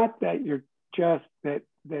it's not that you're just that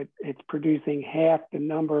it's producing half the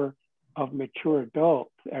number of mature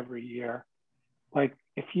adults every year. Like,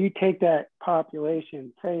 if you take that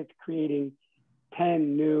population, say it's creating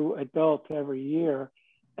 10 new adults every year,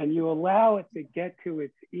 and you allow it to get to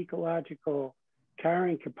its ecological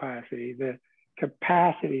carrying capacity, the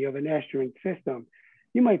capacity of an estuarine system,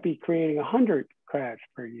 you might be creating 100 crabs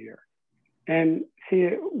per year. And see,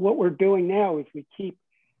 what we're doing now is we keep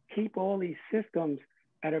all these systems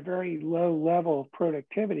at a very low level of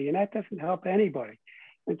productivity, and that doesn't help anybody.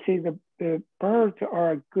 And see, the birds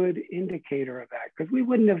are a good indicator of that, because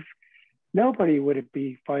nobody would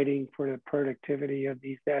be fighting for the productivity of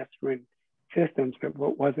these estuarine systems if it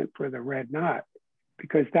wasn't for the red knot,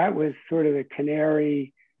 because that was sort of the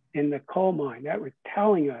canary in the coal mine. That was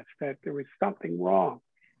telling us that there was something wrong,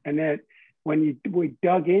 and that when we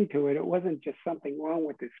dug into it, it wasn't just something wrong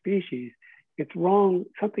with the species. It's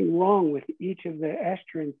something wrong with each of the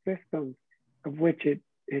estuarine systems of which it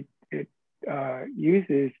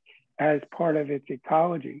uses as part of its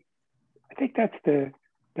ecology. I think that's the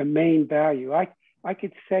main value. I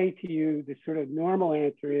could say to you the sort of normal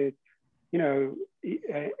answer is,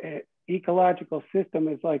 ecological system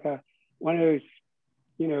is like one of those,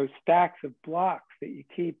 stacks of blocks that you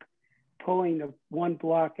keep pulling the one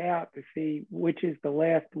block out to see which is the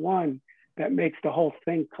last one that makes the whole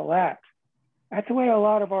thing collapse. That's the way a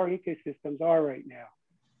lot of our ecosystems are right now.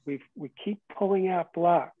 We keep pulling out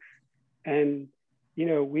blocks, and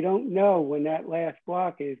we don't know when that last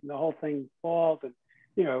block is, and the whole thing falls. And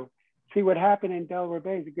see what happened in Delaware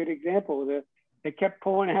Bay is a good example of this. They kept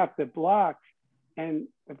pulling out the blocks, and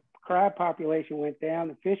the crab population went down,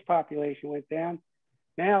 the fish population went down.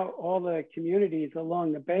 Now all the communities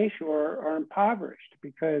along the bayshore are impoverished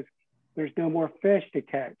because there's no more fish to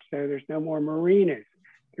catch. So there's no more marinas,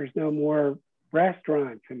 there's no more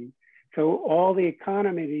restaurants. And so all the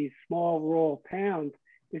economy of these small rural towns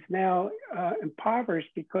is now impoverished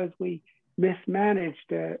because we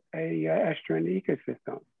mismanaged a estuarine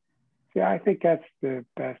ecosystem. Yeah, I think that's the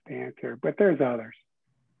best answer, but there's others.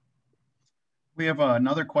 We have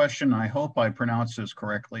another question. I hope I pronounced this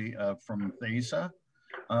correctly, from Thesa.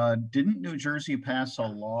 Didn't New Jersey pass a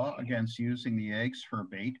law against using the eggs for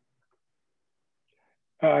bait?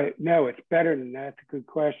 No, it's better than that. It's a good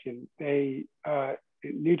question.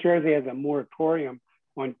 New Jersey has a moratorium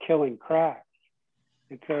on killing crabs.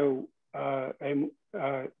 And so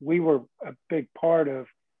we were a big part of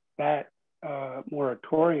that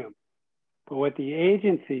moratorium. But what the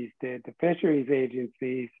agencies did, the fisheries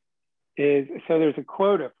agencies, is, so there's a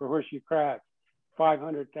quota for horseshoe crabs,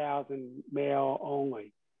 500,000 male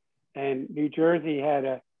only. And New Jersey had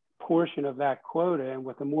a portion of that quota, and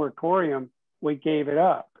with the moratorium, we gave it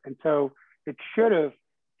up. And so it should have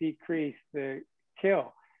decreased the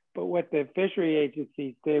kill. But what the fishery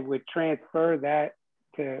agencies did would transfer that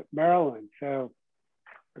to Maryland. So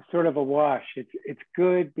it's sort of a wash. It's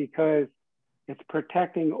good because it's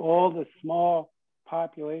protecting all the small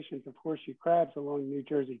populations of horseshoe crabs along the New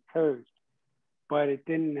Jersey coast, but it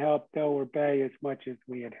didn't help Delaware Bay as much as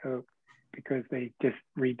we had hoped because they just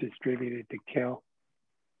redistributed the kill.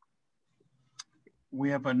 We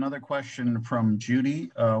have another question from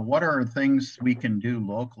Judy. What are things we can do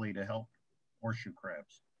locally to help horseshoe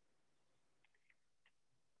crabs?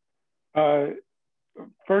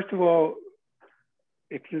 First of all,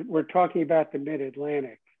 if we're talking about the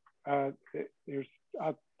mid-Atlantic, I'll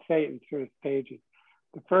say it in sort of stages.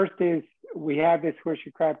 The first is we have this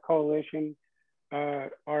Horseshoe Crab Coalition.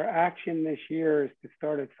 Our action this year is to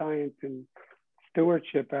start a science and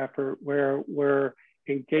stewardship effort where we're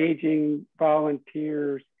engaging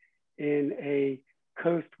volunteers in a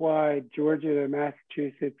coastwide Georgia to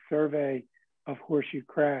Massachusetts survey of horseshoe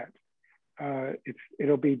crabs.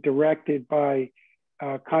 It'll be directed by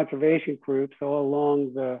conservation groups all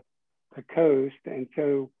along the coast, and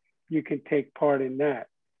so you can take part in that.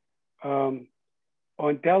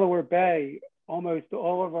 On Delaware Bay, almost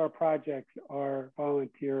all of our projects are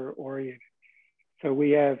volunteer oriented. So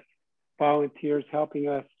we have volunteers helping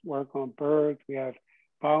us work on birds. We have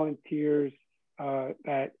volunteers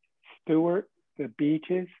that steward the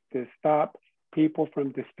beaches to stop people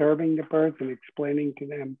from disturbing the birds and explaining to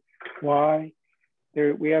them why.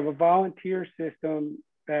 We have a volunteer system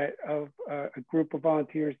that of a group of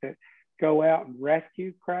volunteers that go out and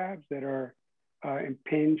rescue crabs that are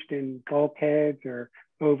impinged in bulkheads or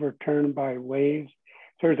overturned by waves.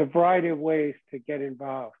 So there's a variety of ways to get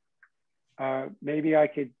involved. Maybe I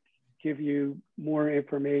could give you more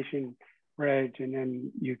information, Reg, and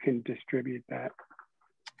then you can distribute that.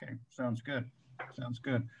 Okay, sounds good. Sounds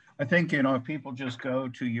good. I think, you know, if people just go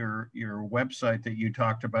to your website that you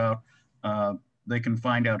talked about, they can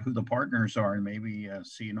find out who the partners are and maybe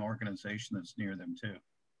see an organization that's near them too.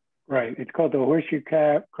 Right. It's called the Horseshoe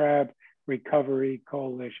Crab Recovery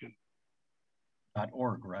Coalition.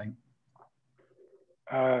 .org, right?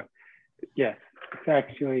 Yes. It's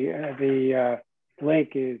actually, the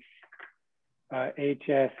link is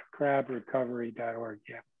hscrabrecovery.org.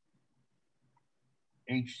 Yeah.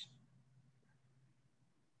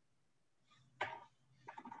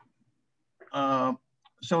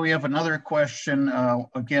 So we have another question.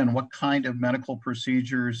 Again, what kind of medical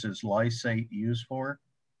procedures is lysate used for?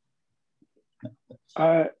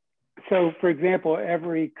 So, for example,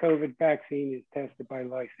 every COVID vaccine is tested by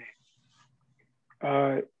lysate.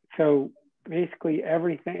 So basically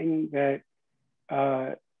everything that,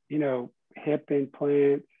 you know, hip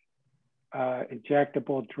implants,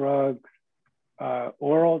 injectable drugs,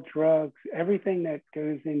 oral drugs, everything that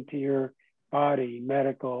goes into your body,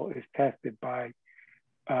 medical, is tested by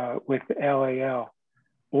with LAL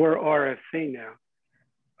or RFC now.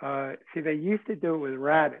 See, they used to do it with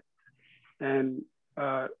rabbits, and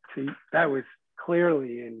see, that was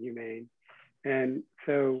clearly inhumane. And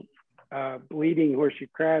so bleeding horseshoe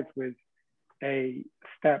crabs was a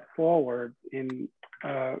step forward in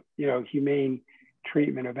you know, humane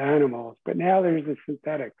treatment of animals. But now there's a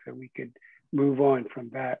synthetic, so we could move on from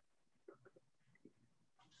that.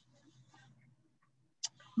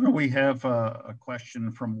 We have a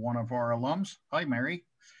question from one of our alums. Hi, Mary.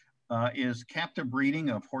 Is captive breeding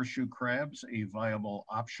of horseshoe crabs a viable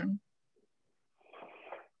option?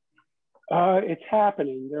 It's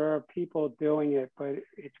happening. There are people doing it, but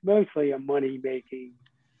it's mostly a money-making.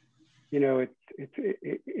 You know,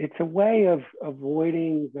 it's a way of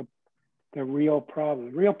avoiding the real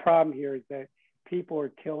problem. The real problem here is that people are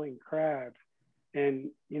killing crabs, and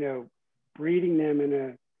you know, breeding them in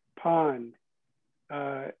a pond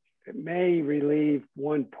it may relieve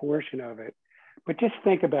one portion of it. But just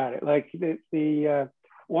think about it. Like the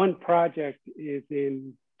one project is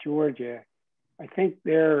in Georgia. I think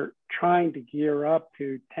they're trying to gear up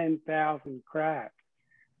to 10,000 crabs,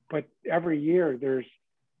 but every year there's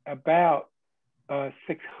about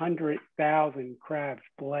 600,000 crabs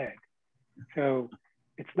bled. So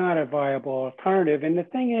it's not a viable alternative. And the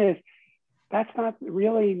thing is, that's not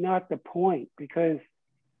really not the point, because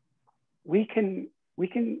we can,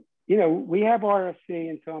 you know, we have RFC,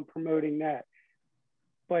 and so I'm promoting that.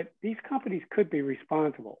 But these companies could be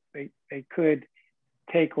responsible. They could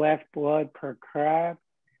take less blood per crab.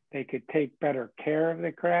 They could take better care of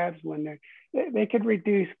the crabs when they could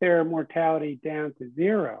reduce their mortality down to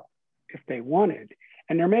 0 if they wanted.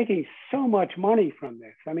 And they're making so much money from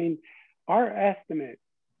this. I mean, our estimate,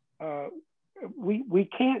 we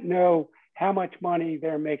can't know how much money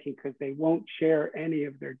they're making because they won't share any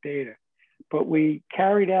of their data. But we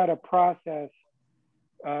carried out a process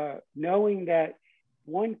knowing that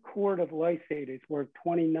 1 quart of lysate is worth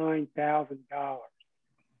 $29,000.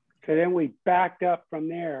 So then we backed up from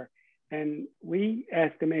there, and we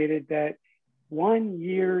estimated that 1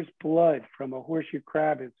 year's blood from a horseshoe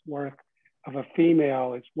crab is worth, of a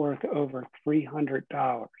female, is worth over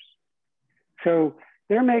 $300. So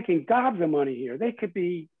they're making gobs of money here. They could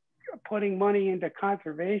be putting money into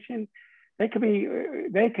conservation. They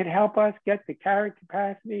could help us get the carrying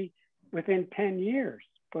capacity within 10 years.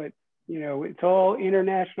 But you know, it's all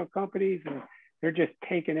international companies, and they're just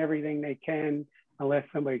taking everything they can unless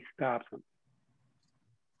somebody stops them.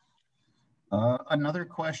 Another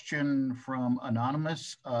question from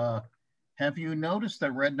Anonymous. Have you noticed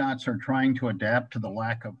that red knots are trying to adapt to the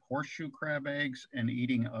lack of horseshoe crab eggs and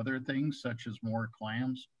eating other things such as more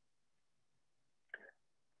clams?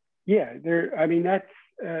 Yeah, I mean, that's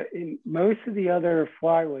in most of the other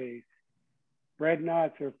flyways, red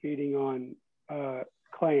knots are feeding on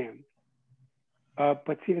clams.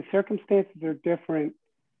 But see, the circumstances are different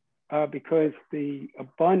because the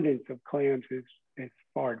abundance of clams is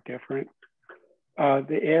far different.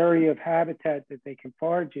 The area of habitat that they can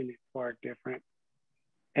forage in is far different.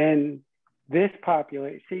 And this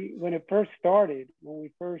population, see, when it first started, when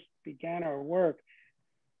we first began our work,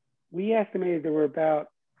 we estimated there were about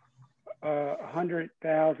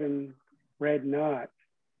 100,000 red knots,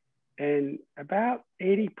 and about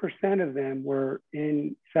 80% of them were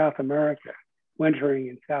in South America, wintering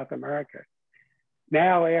in South America.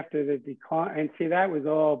 Now, after the decline, and see, that was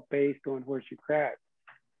all based on horseshoe crabs,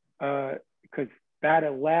 because that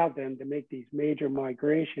allowed them to make these major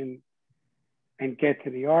migrations and get to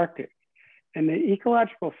the Arctic. And the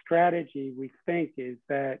ecological strategy, we think, is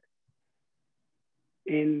that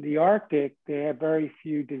in the Arctic, they have very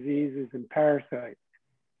few diseases and parasites.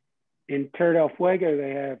 In Tierra del Fuego,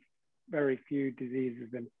 they have very few diseases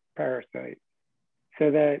and parasites.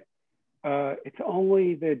 So that it's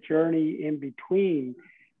only the journey in between.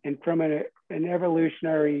 And from an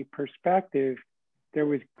evolutionary perspective, there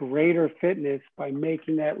was greater fitness by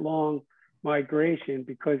making that long migration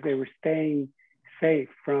because they were staying safe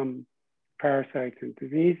from parasites and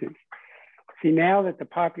diseases. See, now that the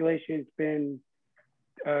population has been,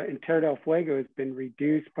 in Tierra del Fuego has been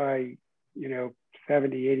reduced by,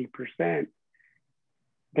 70, 80%,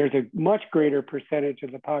 there's a much greater percentage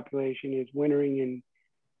of the population is wintering in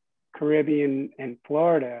Caribbean and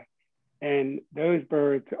Florida. And those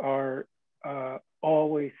birds are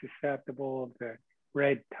always susceptible of the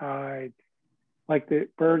red tides, like the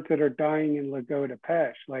birds that are dying in Lago de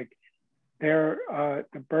Pêche, like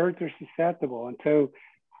the birds are susceptible. And so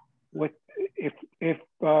if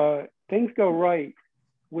things go right,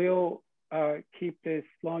 we'll keep this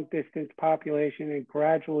long distance population and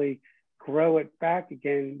gradually grow it back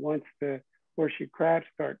again once the horseshoe crabs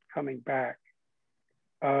start coming back.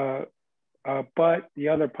 But the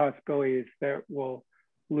other possibility is that we'll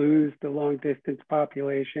lose the long distance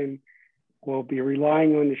population. We'll be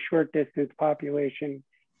relying on the short distance population,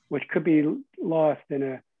 which could be lost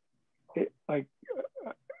in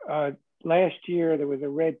last year, there was a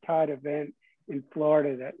red tide event in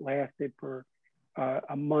Florida that lasted for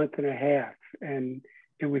a month and a half, and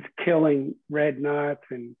it was killing red knots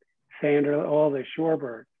and sander, all the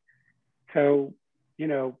shorebirds. So,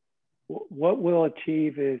 what we'll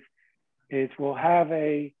achieve is we'll have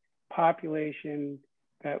a population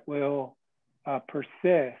that will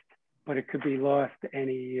persist, but it could be lost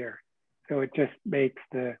any year. So it just makes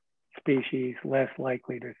the species less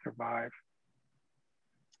likely to survive.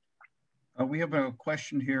 We have a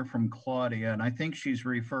question here from Claudia, and I think she's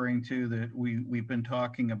referring to that we've been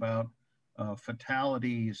talking about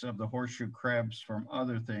fatalities of the horseshoe crabs from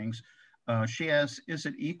other things. She asks, is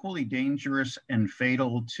it equally dangerous and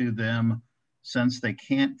fatal to them since they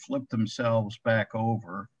can't flip themselves back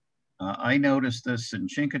over? I noticed this in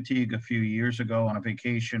Chincoteague a few years ago on a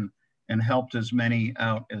vacation and helped as many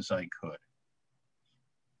out as I could.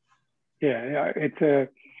 Yeah,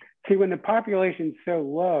 see, when the population's so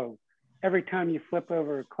low, every time you flip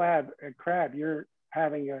over a crab, you're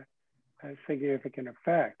having a significant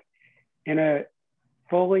effect. In a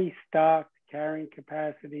fully stocked carrying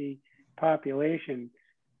capacity population,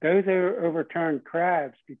 those overturned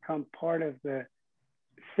crabs become part of the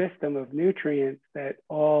system of nutrients that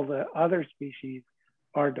all the other species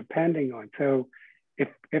are depending on. So if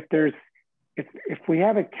we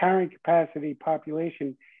have a carrying capacity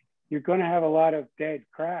population, you're going to have a lot of dead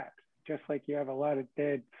crabs, just like you have a lot of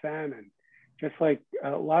dead salmon, just like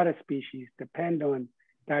a lot of species depend on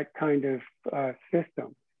that kind of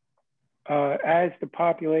system. As the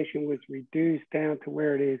population was reduced down to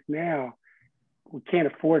where it is now, we can't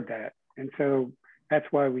afford that. And so that's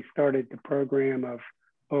why we started the program of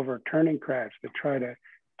overturning crabs, to try to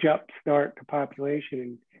jumpstart the population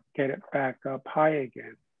and get it back up high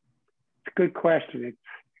again. It's a good question. It's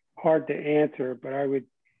hard to answer, but I would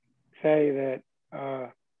say that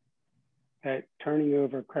that turning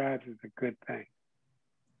over crabs is a good thing.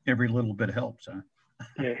 Every little bit helps, huh?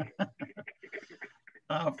 Yeah.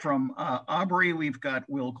 From Aubrey, we've got,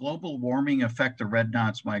 will global warming affect the red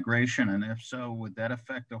knots migration? And if so, would that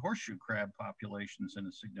affect the horseshoe crab populations in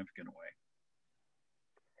a significant way?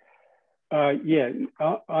 Yeah,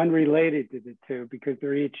 unrelated to the two, because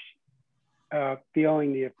they're each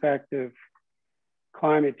feeling the effect of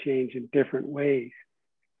climate change in different ways.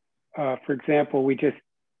 For example, we just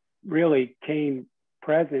really came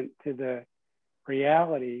present to the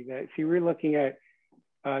reality that, see, we're looking at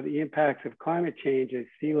the impacts of climate change as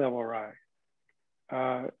sea level rise,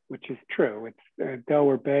 which is true. It's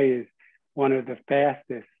Delaware Bay is one of the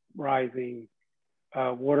fastest rising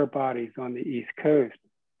water bodies on the East Coast,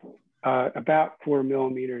 about 4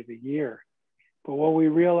 millimeters a year. But what we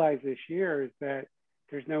realized this year is that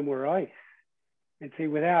there's no more ice. And see,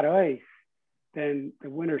 without ice, then the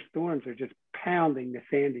winter storms are just pounding the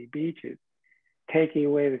sandy beaches, taking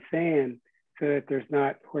away the sand, so that there's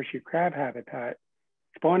not horseshoe crab habitat,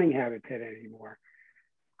 spawning habitat anymore.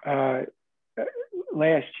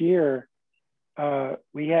 Last year,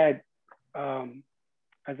 we had,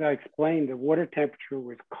 as I explained, the water temperature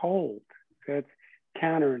was cold. So it's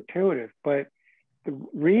counterintuitive. But the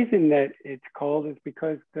reason that it's cold is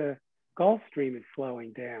because the Gulf Stream is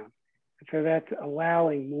slowing down. So that's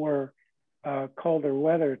allowing more colder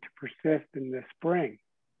weather to persist in the spring.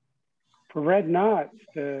 For red knots,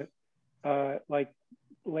 like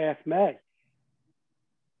last May,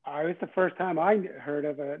 it was the first time I heard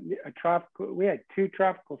of a tropical, we had 2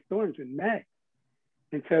 tropical storms in May.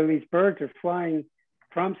 And so these birds are flying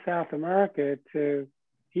from South America to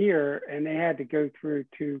here, and they had to go through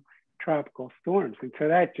 2 tropical storms. And so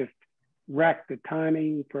that just wrecked the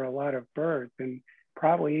timing for a lot of birds and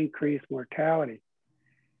probably increased mortality.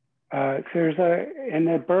 So and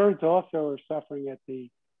the birds also are suffering at the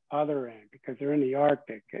other end because they're in the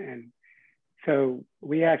Arctic. And so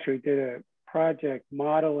we actually did a project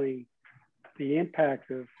modeling the impacts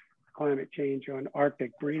of climate change on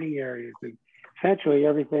Arctic breeding areas, and essentially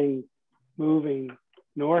everything moving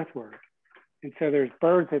northward. And so there's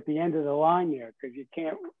birds at the end of the line there because you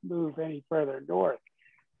can't move any further north.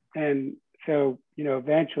 And so,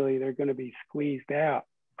 eventually they're going to be squeezed out,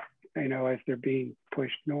 as they're being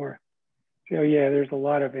pushed north. So yeah, there's a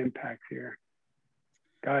lot of impacts here.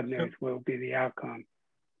 God knows what will be the outcome.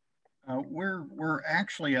 We're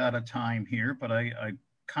actually out of time here, but I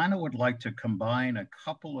kind of would like to combine a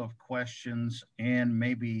couple of questions and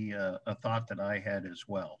maybe a thought that I had as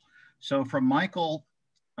well. So from Michael,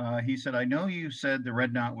 he said, I know you said the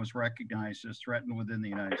red knot was recognized as threatened within the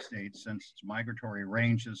United States since its migratory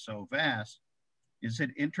range is so vast. Is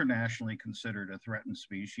it internationally considered a threatened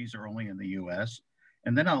species or only in the US?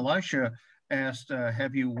 And then Elisha asked,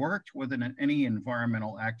 have you worked with any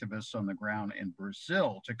environmental activists on the ground in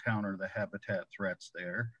Brazil to counter the habitat threats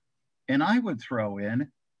there? And I would throw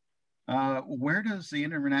in, where does the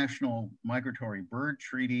International Migratory Bird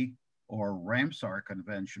Treaty or Ramsar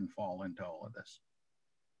Convention fall into all of this?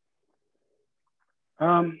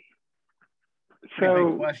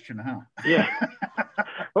 Big question, huh? Yeah.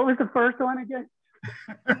 What was the first one again?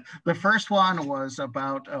 The first one was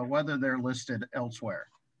about whether they're listed elsewhere.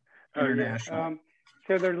 International.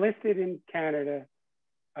 So they're listed in Canada,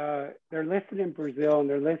 they're listed in Brazil, and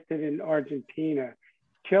they're listed in Argentina.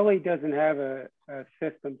 Chile doesn't have a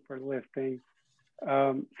system for listing.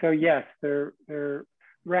 So yes, they're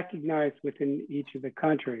recognized within each of the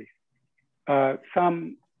countries.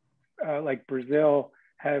 Some, like Brazil,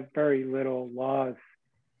 have very little laws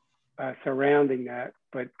surrounding that,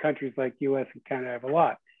 but countries like US and Canada have a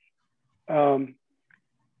lot.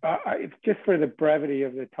 Just for the brevity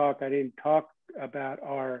of the talk, I didn't talk about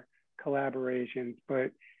our collaborations,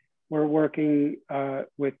 but we're working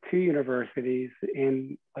with 2 universities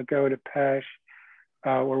in Lagoa de Peixe.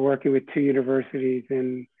 We're working with 2 universities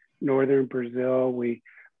in northern Brazil. We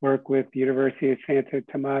work with the University of Santo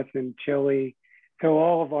Tomas in Chile. So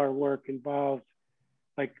all of our work involves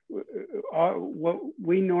what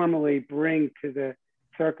we normally bring to the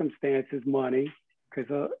circumstance is money,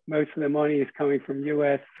 because most of the money is coming from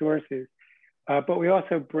US sources. But we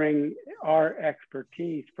also bring our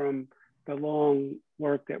expertise from the long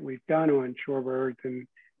work that we've done on shorebirds and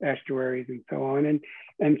estuaries and so on.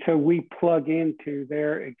 And so we plug into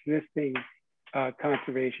their existing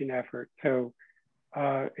conservation efforts. So,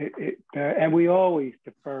 and we always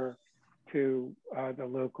defer to the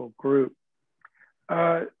local group.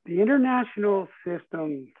 The international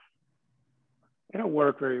systems, they don't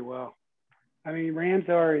work very well. I mean,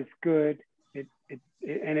 Ramsar is good, and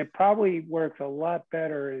it probably works a lot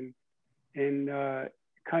better in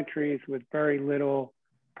countries with very little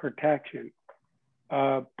protection.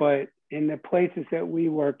 But in the places that we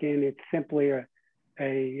work in, it's simply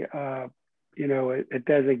a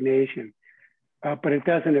designation, but it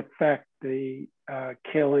doesn't affect the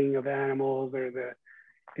killing of animals or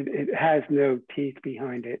it has no teeth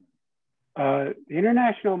behind it. The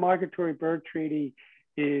International Migratory Bird Treaty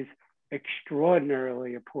is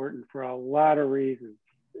extraordinarily important for a lot of reasons.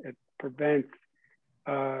 It prevents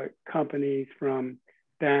companies from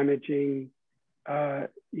damaging,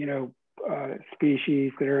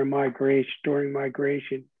 species that are in migration during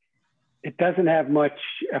migration. It doesn't have much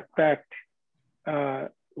effect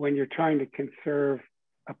when you're trying to conserve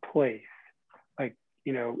a place, like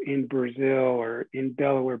in Brazil or in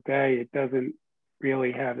Delaware Bay. It doesn't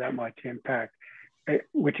really have that much impact,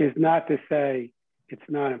 which is not to say it's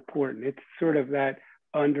not important. It's sort of that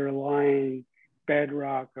underlying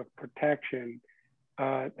bedrock of protection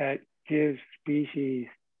that gives species,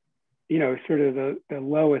 sort of the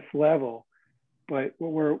lowest level but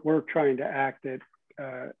we're trying to act at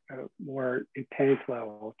a more intense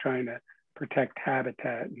level, trying to protect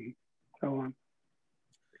habitat and so on.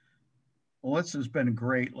 Well, this has been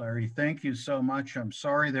great, Larry. Thank you so much. I'm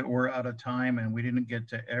sorry that we're out of time and we didn't get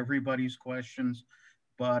to everybody's questions,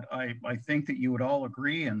 but I think that you would all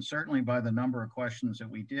agree, and certainly by the number of questions that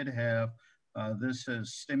we did have, this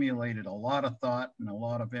has stimulated a lot of thought and a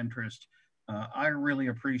lot of interest. I really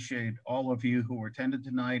appreciate all of you who attended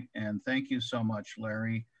tonight, and thank you so much,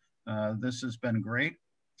 Larry. This has been great.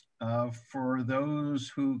 For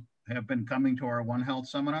those who have been coming to our One Health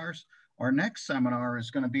seminars, our next seminar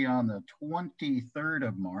is going to be on the 23rd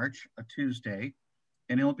of March, a Tuesday,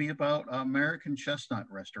 and it'll be about American chestnut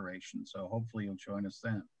restoration. So hopefully you'll join us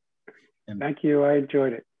then. And thank you. I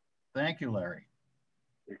enjoyed it. Thank you, Larry.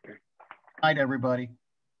 Okay. Good night, everybody.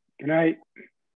 Good night.